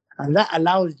sell. And that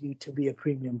allows you to be a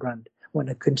premium brand when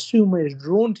a consumer is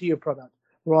drawn to your product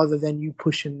rather than you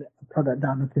pushing a product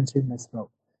down the consumer's throat.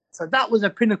 So that was a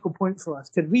pinnacle point for us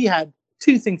because we had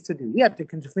two things to do. We had to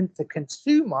convince the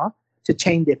consumer to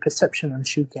change their perception on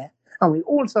shoe care. And we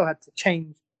also had to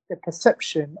change the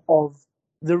perception of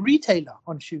the retailer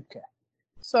on shoe care.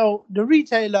 So the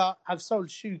retailer have sold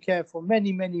shoe care for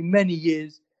many, many, many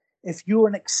years. If you're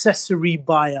an accessory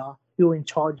buyer, you're in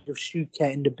charge of shoe care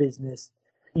in the business.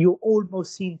 You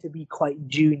almost seem to be quite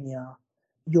junior.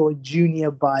 You're a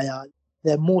junior buyer.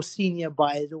 The more senior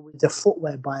buyer is always the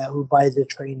footwear buyer who buys the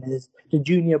trainers. The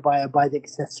junior buyer buys the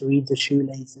accessories, the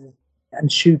shoelaces,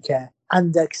 and shoe care.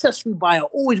 And the accessory buyer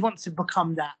always wants to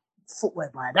become that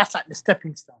footwear buyer. That's like the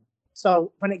stepping stone.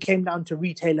 So when it came down to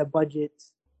retailer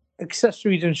budgets,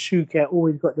 accessories and shoe care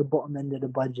always got the bottom end of the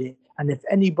budget. And if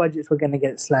any budgets were going to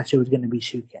get slashed, it was going to be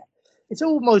shoe care. It's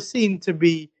almost seen to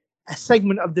be a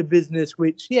segment of the business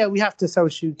which, yeah, we have to sell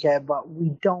shoe care, but we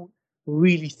don't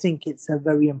really think it's a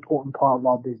very important part of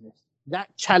our business.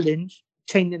 That challenge,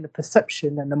 changing the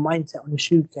perception and the mindset on the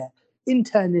shoe care,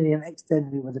 internally and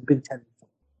externally, was a big challenge.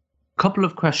 A couple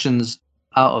of questions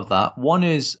out of that. One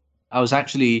is, I was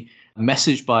actually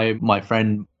messaged by my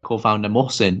friend, co-founder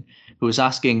Mohsin, who was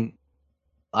asking,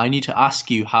 I need to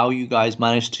ask you how you guys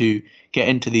managed to get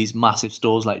into these massive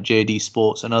stores like JD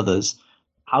Sports and others.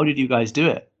 How did you guys do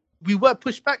it? We were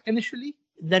pushed back initially,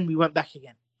 then we went back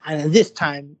again. And this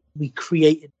time we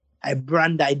created a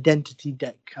brand identity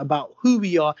deck about who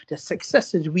we are, the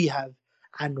successes we have,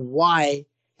 and why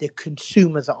the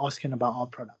consumers are asking about our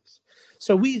products.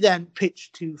 So we then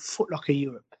pitched to Foot Locker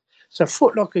Europe. So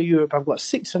Foot Locker Europe, I've got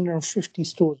 650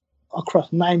 stores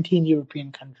across 19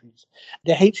 European countries.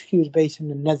 The HQ is based in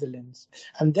the Netherlands,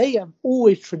 and they have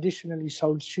always traditionally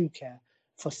sold shoe care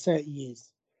for 30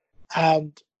 years.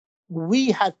 And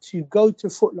we had to go to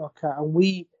Foot Locker and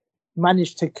we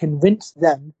managed to convince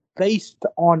them, based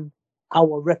on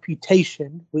our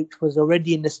reputation, which was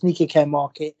already in the sneaker care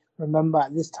market. Remember,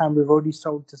 at this time, we've already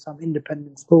sold to some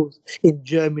independent stores in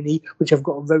Germany, which have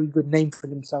got a very good name for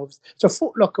themselves. So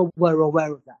Foot Locker were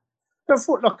aware of that. So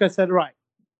Foot Locker said, right,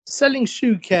 selling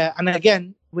shoe care, and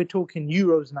again, we're talking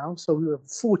euros now, so we were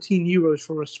 14 euros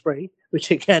for a spray,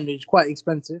 which again is quite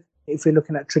expensive if you're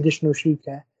looking at traditional shoe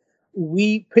care.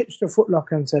 We pitched to Foot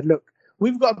Locker and said, look,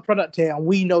 we've got a product here and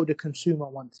we know the consumer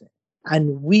wants it.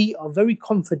 And we are very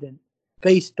confident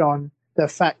based on the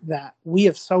fact that we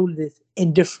have sold this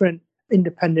in different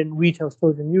independent retail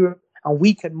stores in Europe, and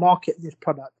we can market this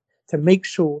product to make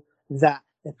sure that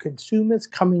the consumers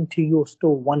coming to your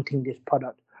store wanting this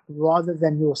product rather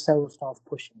than your sales staff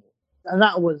pushing it. And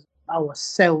that was our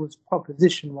sales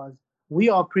proposition was, we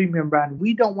are a premium brand.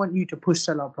 We don't want you to push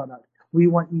sell our product. We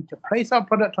want you to place our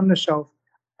product on the shelf,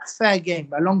 a fair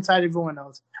game alongside everyone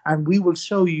else, and we will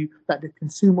show you that the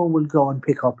consumer will go and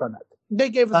pick our product. They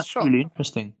gave us a shot. That's really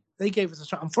interesting. They gave us a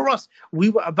shot. And for us,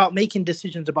 we were about making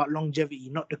decisions about longevity,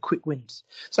 not the quick wins.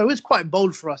 So it's quite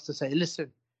bold for us to say,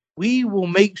 listen, we will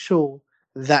make sure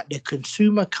that the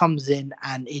consumer comes in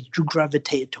and is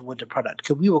gravitated toward the product,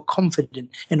 because we were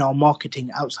confident in our marketing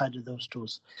outside of those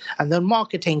stores. And then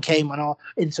marketing came and our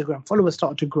Instagram followers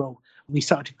started to grow. We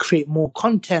started to create more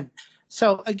content.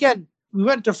 So again, we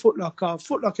went to Foot Locker.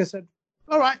 Foot Locker said,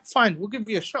 all right, fine, we'll give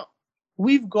you a shot.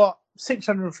 We've got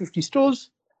 650 stores,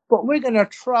 but we're going to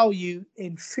trial you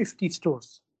in 50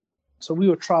 stores. So we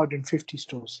were trialed in 50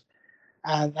 stores.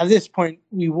 And at this point,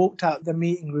 we walked out the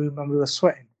meeting room and we were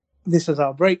sweating. This is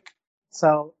our break.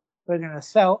 So we're going to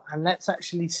sell, and let's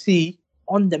actually see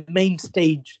on the main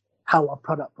stage how our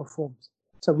product performs.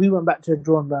 So we went back to the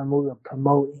drawing board and we were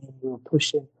promoting, we were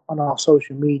pushing on our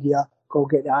social media, go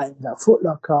get the items at Foot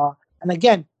Locker. And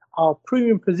again, our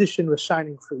premium position was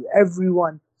shining through.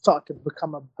 Everyone started to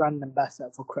become a brand ambassador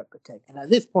for Crep Protect. And at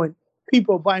this point,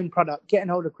 people buying product, getting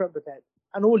hold of Crep Protect,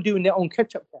 and all doing their own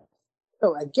ketchup test.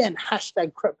 So again,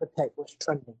 hashtag Crep Protect was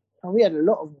trending. And we had a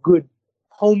lot of good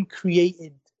home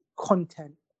created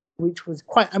content, which was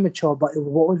quite amateur, but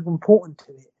what was important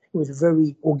to it, it was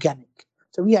very organic.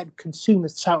 So we had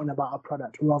consumers shouting about our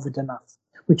product rather than us,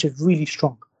 which is really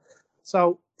strong.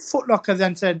 So Foot Locker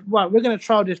then said, well, we're going to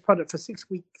trial this product for 6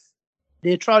 weeks.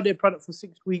 They tried their product for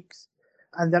 6 weeks.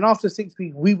 And then after 6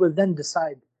 weeks, we will then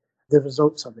decide the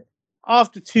results of it.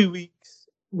 After 2 weeks,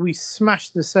 we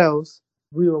smashed the sales.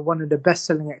 We were one of the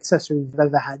best-selling accessories we've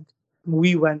ever had.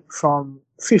 We went from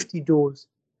 50 doors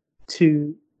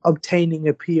to obtaining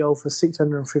a PO for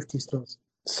 650 stores.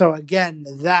 So again,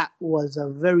 that was a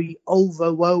very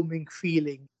overwhelming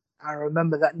feeling. I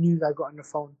remember that news I got on the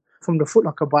phone from the Foot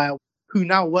Locker buyer, who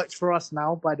now works for us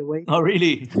now, by the way. Oh,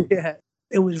 really? Yeah.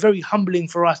 It was very humbling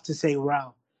for us to say,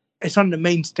 wow, it's on the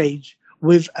main stage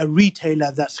with a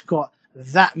retailer that's got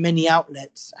that many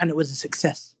outlets, and it was a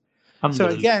success. So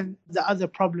again, the other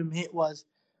problem hit was,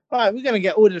 all right, we're going to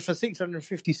get orders for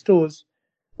 650 stores.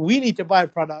 We need to buy a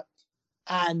product,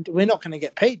 and we're not going to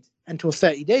get paid until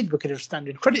 30 days because of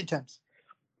standard credit terms.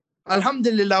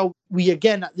 Alhamdulillah, we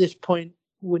again at this point,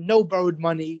 with no borrowed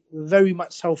money, very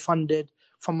much self-funded.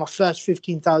 From our first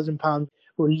 £15,000,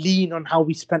 we're lean on how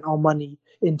we spent our money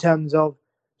in terms of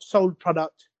sold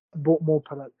product, bought more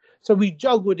product. So we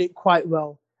juggled it quite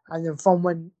well. And then from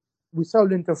when we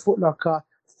sold into Foot Locker,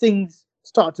 things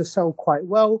started to sell quite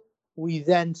well. We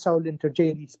then sold into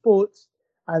JD Sports.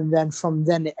 And then from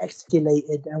then it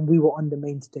escalated and we were on the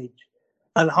main stage.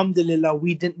 Alhamdulillah,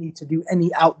 we didn't need to do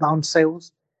any outbound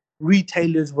sales.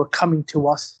 Retailers were coming to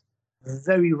us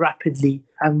very rapidly,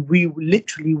 and we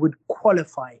literally would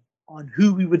qualify on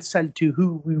who we would sell to,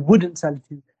 who we wouldn't sell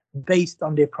to, based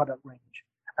on their product range.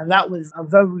 And that was a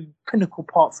very pinnacle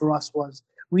part for us, was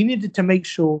we needed to make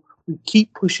sure we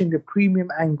keep pushing the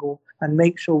premium angle and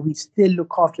make sure we still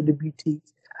look after the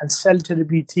boutiques and sell to the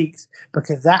boutiques,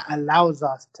 because that allows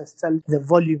us to sell the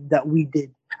volume that we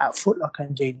did at Foot Locker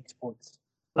and JD Sports.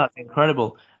 That's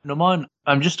incredible. Noman,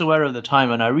 I'm just aware of the time,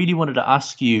 and I really wanted to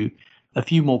ask you a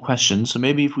few more questions. So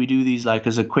maybe if we do these like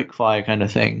as a quick fire kind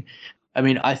of thing. I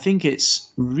mean, I think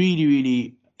it's really,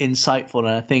 really insightful. And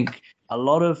I think a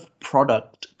lot of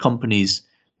product companies,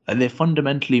 they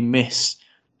fundamentally miss,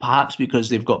 perhaps because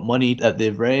they've got money that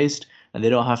they've raised and they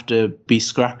don't have to be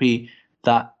scrappy,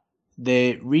 that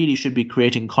they really should be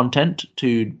creating content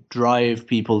to drive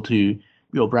people to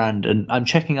your brand. And I'm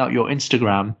checking out your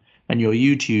Instagram and your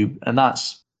YouTube, and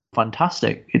that's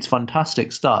fantastic. It's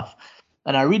fantastic stuff.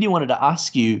 And I really wanted to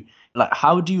ask you, like,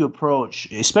 how do you approach,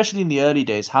 especially in the early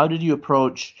days, how did you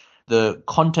approach the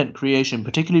content creation,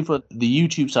 particularly for the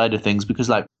YouTube side of things? Because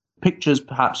like pictures,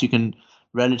 perhaps you can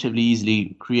relatively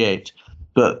easily create,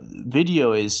 but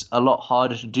video is a lot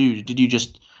harder to do. Did you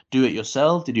just do it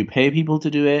yourself? Did you pay people to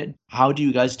do it? How do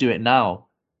you guys do it now?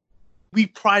 We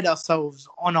pride ourselves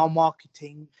on our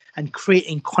marketing and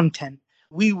creating content.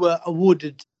 We were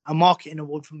awarded a marketing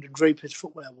award from the Drapers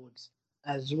Footwear Awards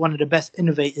as one of the best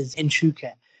innovators in shoe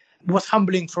care. What's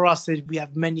humbling for us is we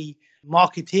have many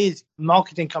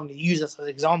marketing companies use us as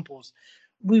examples.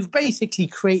 We've basically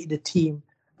created a team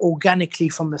organically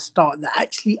from the start that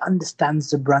actually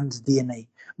understands the brand's DNA.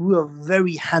 We were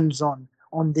very hands-on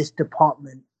on this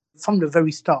department from the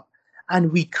very start.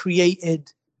 And we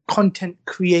created content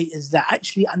creators that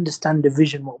actually understand the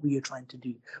vision, what we are trying to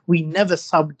do. We never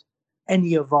subbed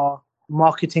any of our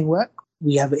marketing work.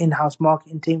 We have an in-house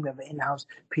marketing team. We have an in-house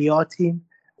PR team.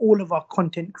 All of our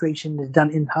content creation is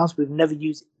done in-house. We've never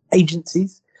used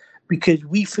agencies because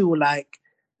we feel like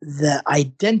the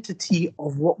identity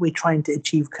of what we're trying to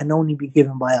achieve can only be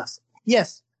given by us.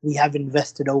 Yes, we have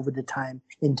invested over the time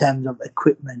in terms of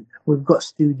equipment. We've got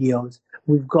studios.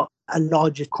 we've got a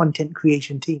larger content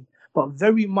creation team. But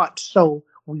very much so,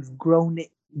 we've grown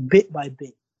it bit by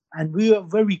bit. And we were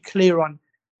very clear on,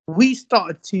 we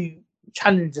started to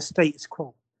challenge the status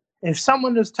quo. If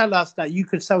someone was tell us that you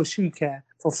could sell shoe care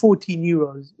for 14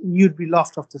 euros, you'd be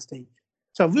laughed off the stage.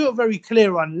 So we were very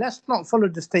clear on, let's not follow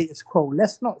the status quo.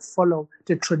 Let's not follow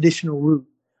the traditional route.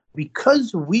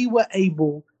 Because we were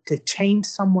able to change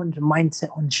someone's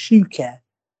mindset on shoe care,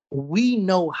 we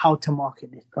know how to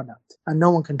market this product and no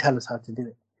one can tell us how to do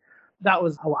it. That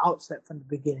was our outset from the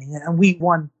beginning. And we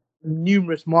won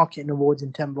numerous marketing awards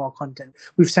in terms of our content.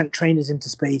 We've sent trainers into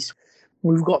space.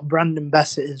 We've got brand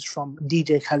ambassadors from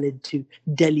DJ Khaled to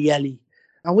Dele Alli.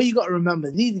 And what you got to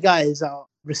remember, these guys are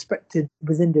respected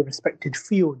within their respected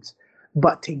fields.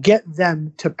 But to get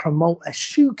them to promote a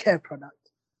shoe care product,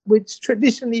 which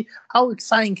traditionally, how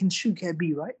exciting can shoe care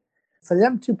be, right? For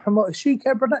them to promote a shoe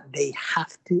care product, they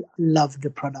have to love the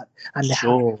product. And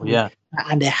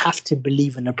they have to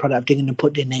believe in the product. They're going to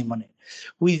put their name on it.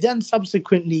 We then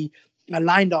subsequently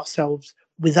aligned ourselves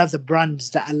with other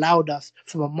brands that allowed us,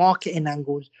 from a marketing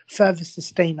angle, further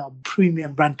sustain our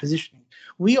premium brand positioning.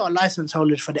 We are license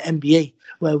holders for the NBA,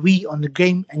 where we, on the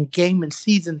game and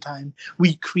season time,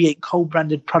 we create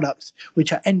co-branded products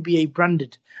which are NBA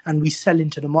branded, and we sell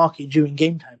into the market during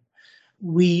game time.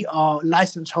 We are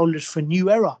license holders for New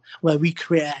Era, where we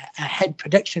create a head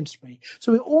protection spray.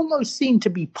 So we almost seem to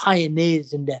be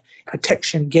pioneers in the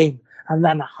protection game. And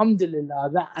then, alhamdulillah,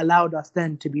 that allowed us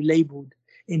then to be labeled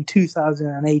in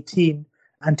 2018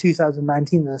 and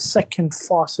 2019 as the second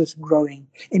fastest growing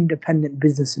independent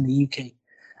business in the UK.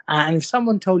 And if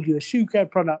someone told you a shoe care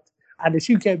product and a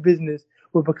shoe care business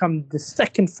will become the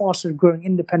second fastest growing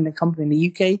independent company in the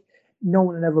UK, no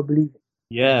one will ever believe it.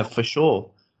 Yeah, for sure.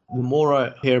 The more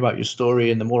I hear about your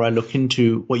story and the more I look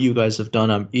into what you guys have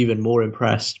done, I'm even more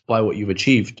impressed by what you've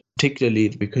achieved, particularly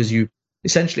because you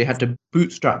essentially had to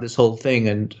bootstrap this whole thing.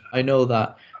 And I know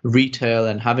that retail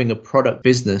and having a product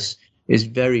business is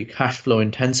very cash flow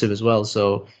intensive as well.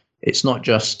 So it's not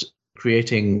just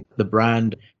creating the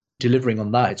brand, delivering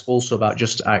on that. It's also about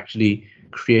just actually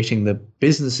creating the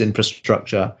business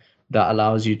infrastructure that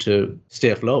allows you to stay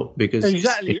afloat. Because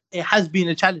exactly, it has been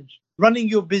a challenge. Running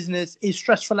your business is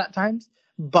stressful at times,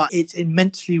 but it's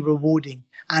immensely rewarding.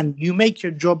 And you make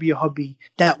your job your hobby.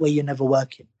 That way you're never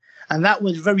working. And that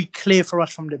was very clear for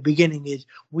us from the beginning, is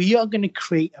we are going to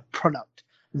create a product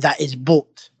that is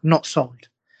bought, not sold.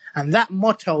 And that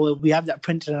motto, we have that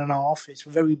printed in our office,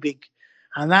 very big.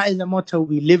 And that is the motto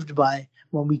we lived by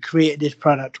when we created this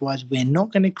product, was we're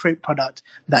not going to create product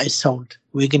that is sold.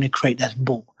 We're going to create that's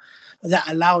bought. That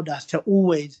allowed us to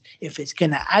always, if it's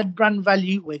going to add brand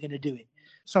value, we're going to do it.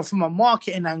 So from a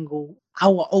marketing angle,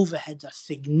 our overheads are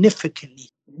significantly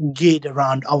geared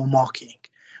around our marketing.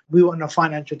 We were on the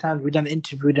Financial Times, we done an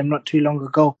interview with them not too long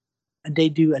ago, and they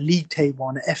do a league table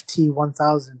on the FT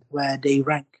 1000 where they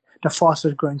rank the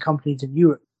fastest growing companies in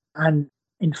Europe. And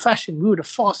in fashion, we were the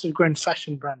fastest growing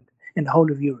fashion brand in the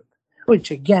whole of Europe,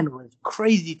 which again was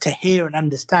crazy to hear and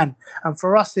understand. And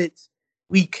for us,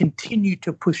 we continue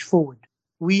to push forward.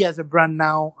 We as a brand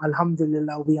now,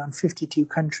 alhamdulillah, we are in 52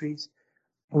 countries.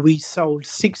 We sold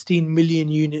 16 million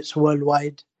units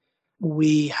worldwide.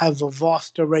 We have a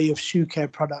vast array of shoe care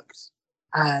products.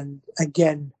 And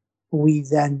again, we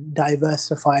then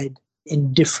diversified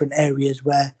in different areas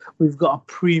where we've got a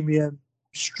premium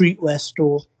streetwear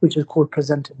store, which is called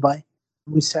Presented By.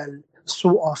 We sell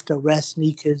sought after rare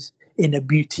sneakers in a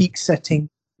boutique setting.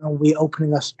 And we're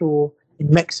opening a store in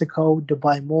Mexico,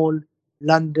 Dubai Mall,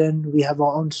 London. We have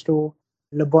our own store,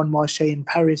 Le Bon Marché in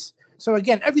Paris. So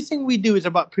again, everything we do is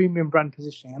about premium brand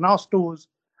positioning. And our stores,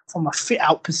 from a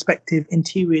fit-out perspective,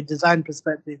 interior design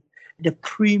perspective, the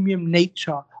premium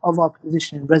nature of our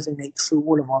positioning resonates through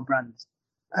all of our brands.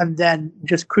 And then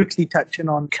just quickly touching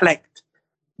on Collect,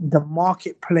 the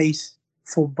marketplace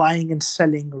for buying and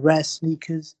selling rare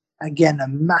sneakers. Again, a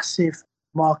massive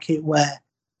market where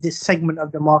this segment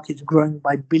of the market is growing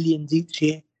by billions each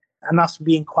year. And us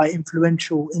being quite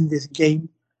influential in this game,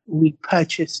 we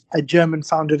purchased a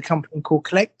German-founded company called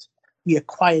Collect. We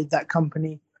acquired that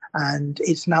company, and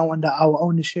it's now under our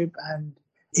ownership, and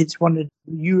it's one of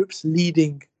Europe's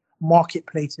leading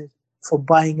marketplaces for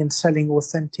buying and selling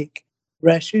authentic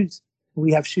rare shoes.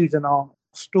 We have shoes in our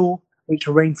store which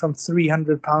range from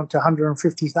 £300 to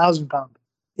 £150,000.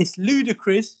 It's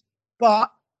ludicrous,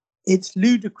 but it's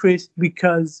ludicrous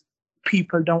because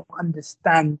people don't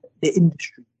understand the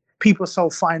industry. People sell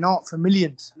fine art for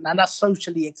millions, and that's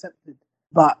socially accepted.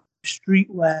 But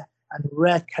streetwear and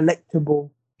rare collectible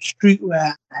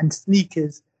streetwear and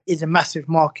sneakers is a massive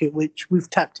market which we've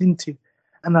tapped into.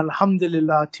 And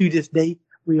alhamdulillah, to this day,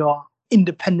 we are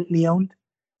independently owned.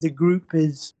 The group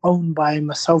is owned by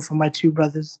myself and my two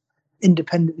brothers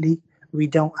independently. We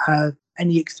don't have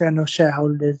any external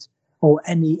shareholders or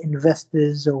any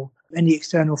investors or any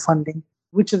external funding,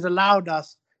 which has allowed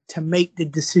us to make the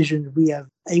decisions we are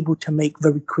able to make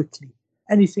very quickly.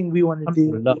 Anything we want to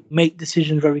do, we make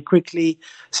decisions very quickly.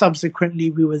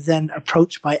 Subsequently, we were then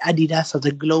approached by Adidas as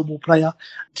a global player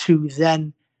to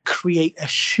then create a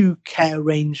shoe care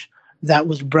range that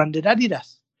was branded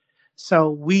Adidas.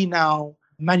 So we now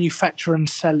manufacture and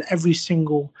sell every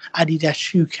single Adidas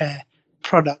shoe care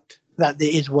product that there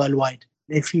is worldwide.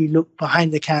 If you look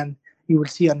behind the can, you will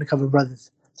see Undercover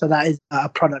Brothers. So that is a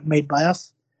product made by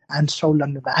us and sold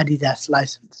under the Adidas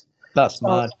license. That's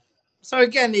mad. So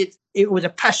again, it was a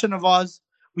passion of ours.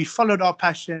 We followed our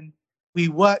passion. We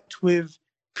worked with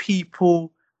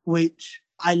people, which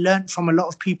I learned from a lot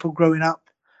of people growing up.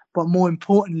 But more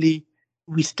importantly,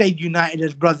 we stayed united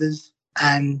as brothers,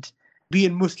 and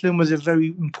being Muslim was a very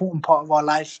important part of our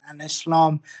life, and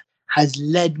Islam has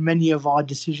led many of our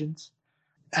decisions.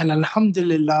 And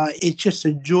alhamdulillah, it's just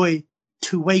a joy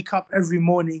to wake up every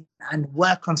morning and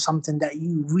work on something that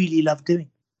you really love doing.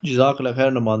 Jazakallah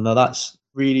khair, Numan. Now that's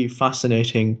really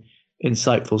fascinating,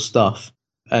 insightful stuff.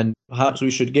 And perhaps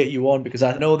we should get you on, because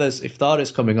I know there's iftar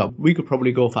is coming up. We could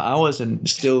probably go for hours and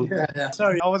still... Yeah.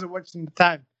 Sorry, I wasn't watching the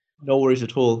time. No worries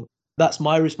at all. That's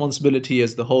my responsibility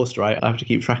as the host, right? I have to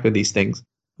keep track of these things.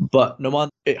 But Numan,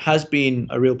 it has been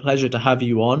a real pleasure to have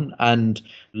you on and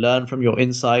learn from your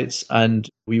insights, and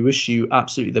we wish you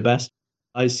absolutely the best.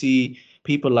 I see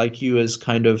people like you as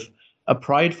kind of a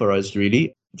pride for us,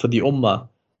 really, for the Ummah,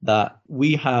 that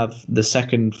we have the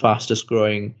second fastest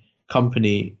growing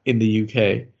company in the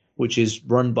UK, which is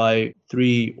run by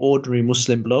 3 ordinary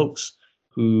Muslim blokes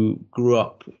who grew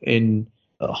up in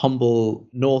a humble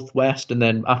northwest, and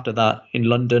then after that in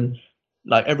London,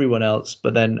 like everyone else.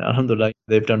 But then alhamdulillah,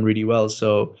 they've done really well.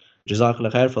 So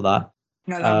jazakallah khair for that.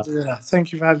 Alhamdulillah.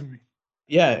 Thank you for having me.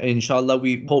 Yeah, inshallah,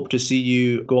 we hope to see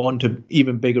you go on to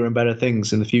even bigger and better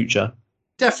things in the future.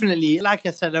 Definitely. Like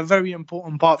I said, a very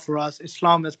important part for us.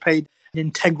 Islam has played an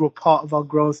integral part of our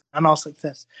growth and our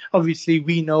success. Obviously,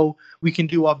 we know we can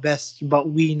do our best, but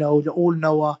we know the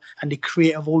all-knower and the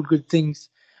creator of all good things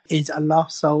is Allah.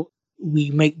 So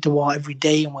we make dua every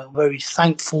day, and we're very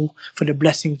thankful for the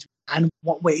blessings and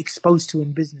what we're exposed to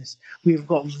in business. We've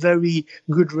got very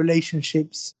good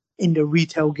relationships in the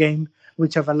retail game,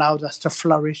 which have allowed us to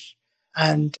flourish.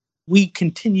 And we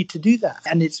continue to do that.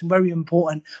 And it's very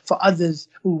important for others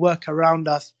who work around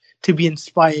us to be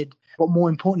inspired, but more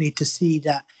importantly, to see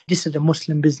that this is a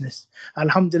Muslim business.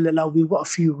 Alhamdulillah, we've got a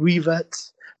few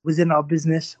reverts within our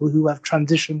business who have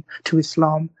transitioned to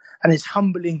Islam. And it's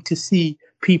humbling to see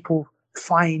people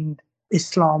find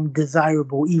Islam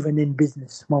desirable even in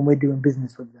business when we're doing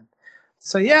business with them.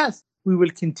 So yes, we will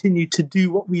continue to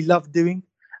do what we love doing,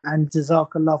 and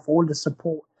jazakallah for all the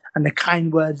support and the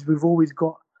kind words we've always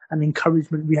got and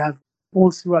encouragement we have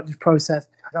all throughout this process.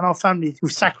 And our families,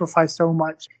 we've sacrificed so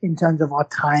much in terms of our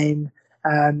time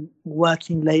and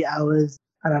working late hours,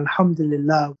 and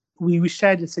alhamdulillah, we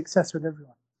share the success with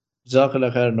everyone.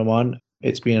 Jazakallah khair, Numan.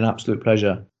 It's been an absolute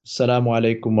pleasure. Assalamu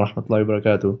alaikum wa rahmatullahi wa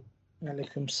barakatuh.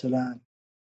 Alaikum salam.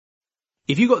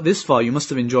 If you got this far, you must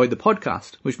have enjoyed the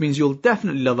podcast, which means you'll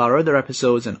definitely love our other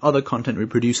episodes and other content we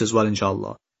produce as well,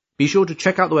 inshallah. Be sure to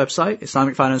check out the website,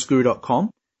 IslamicFinanceGuru.com,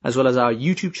 as well as our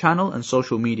YouTube channel and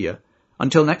social media.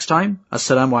 Until next time,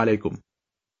 Assalamu alaikum.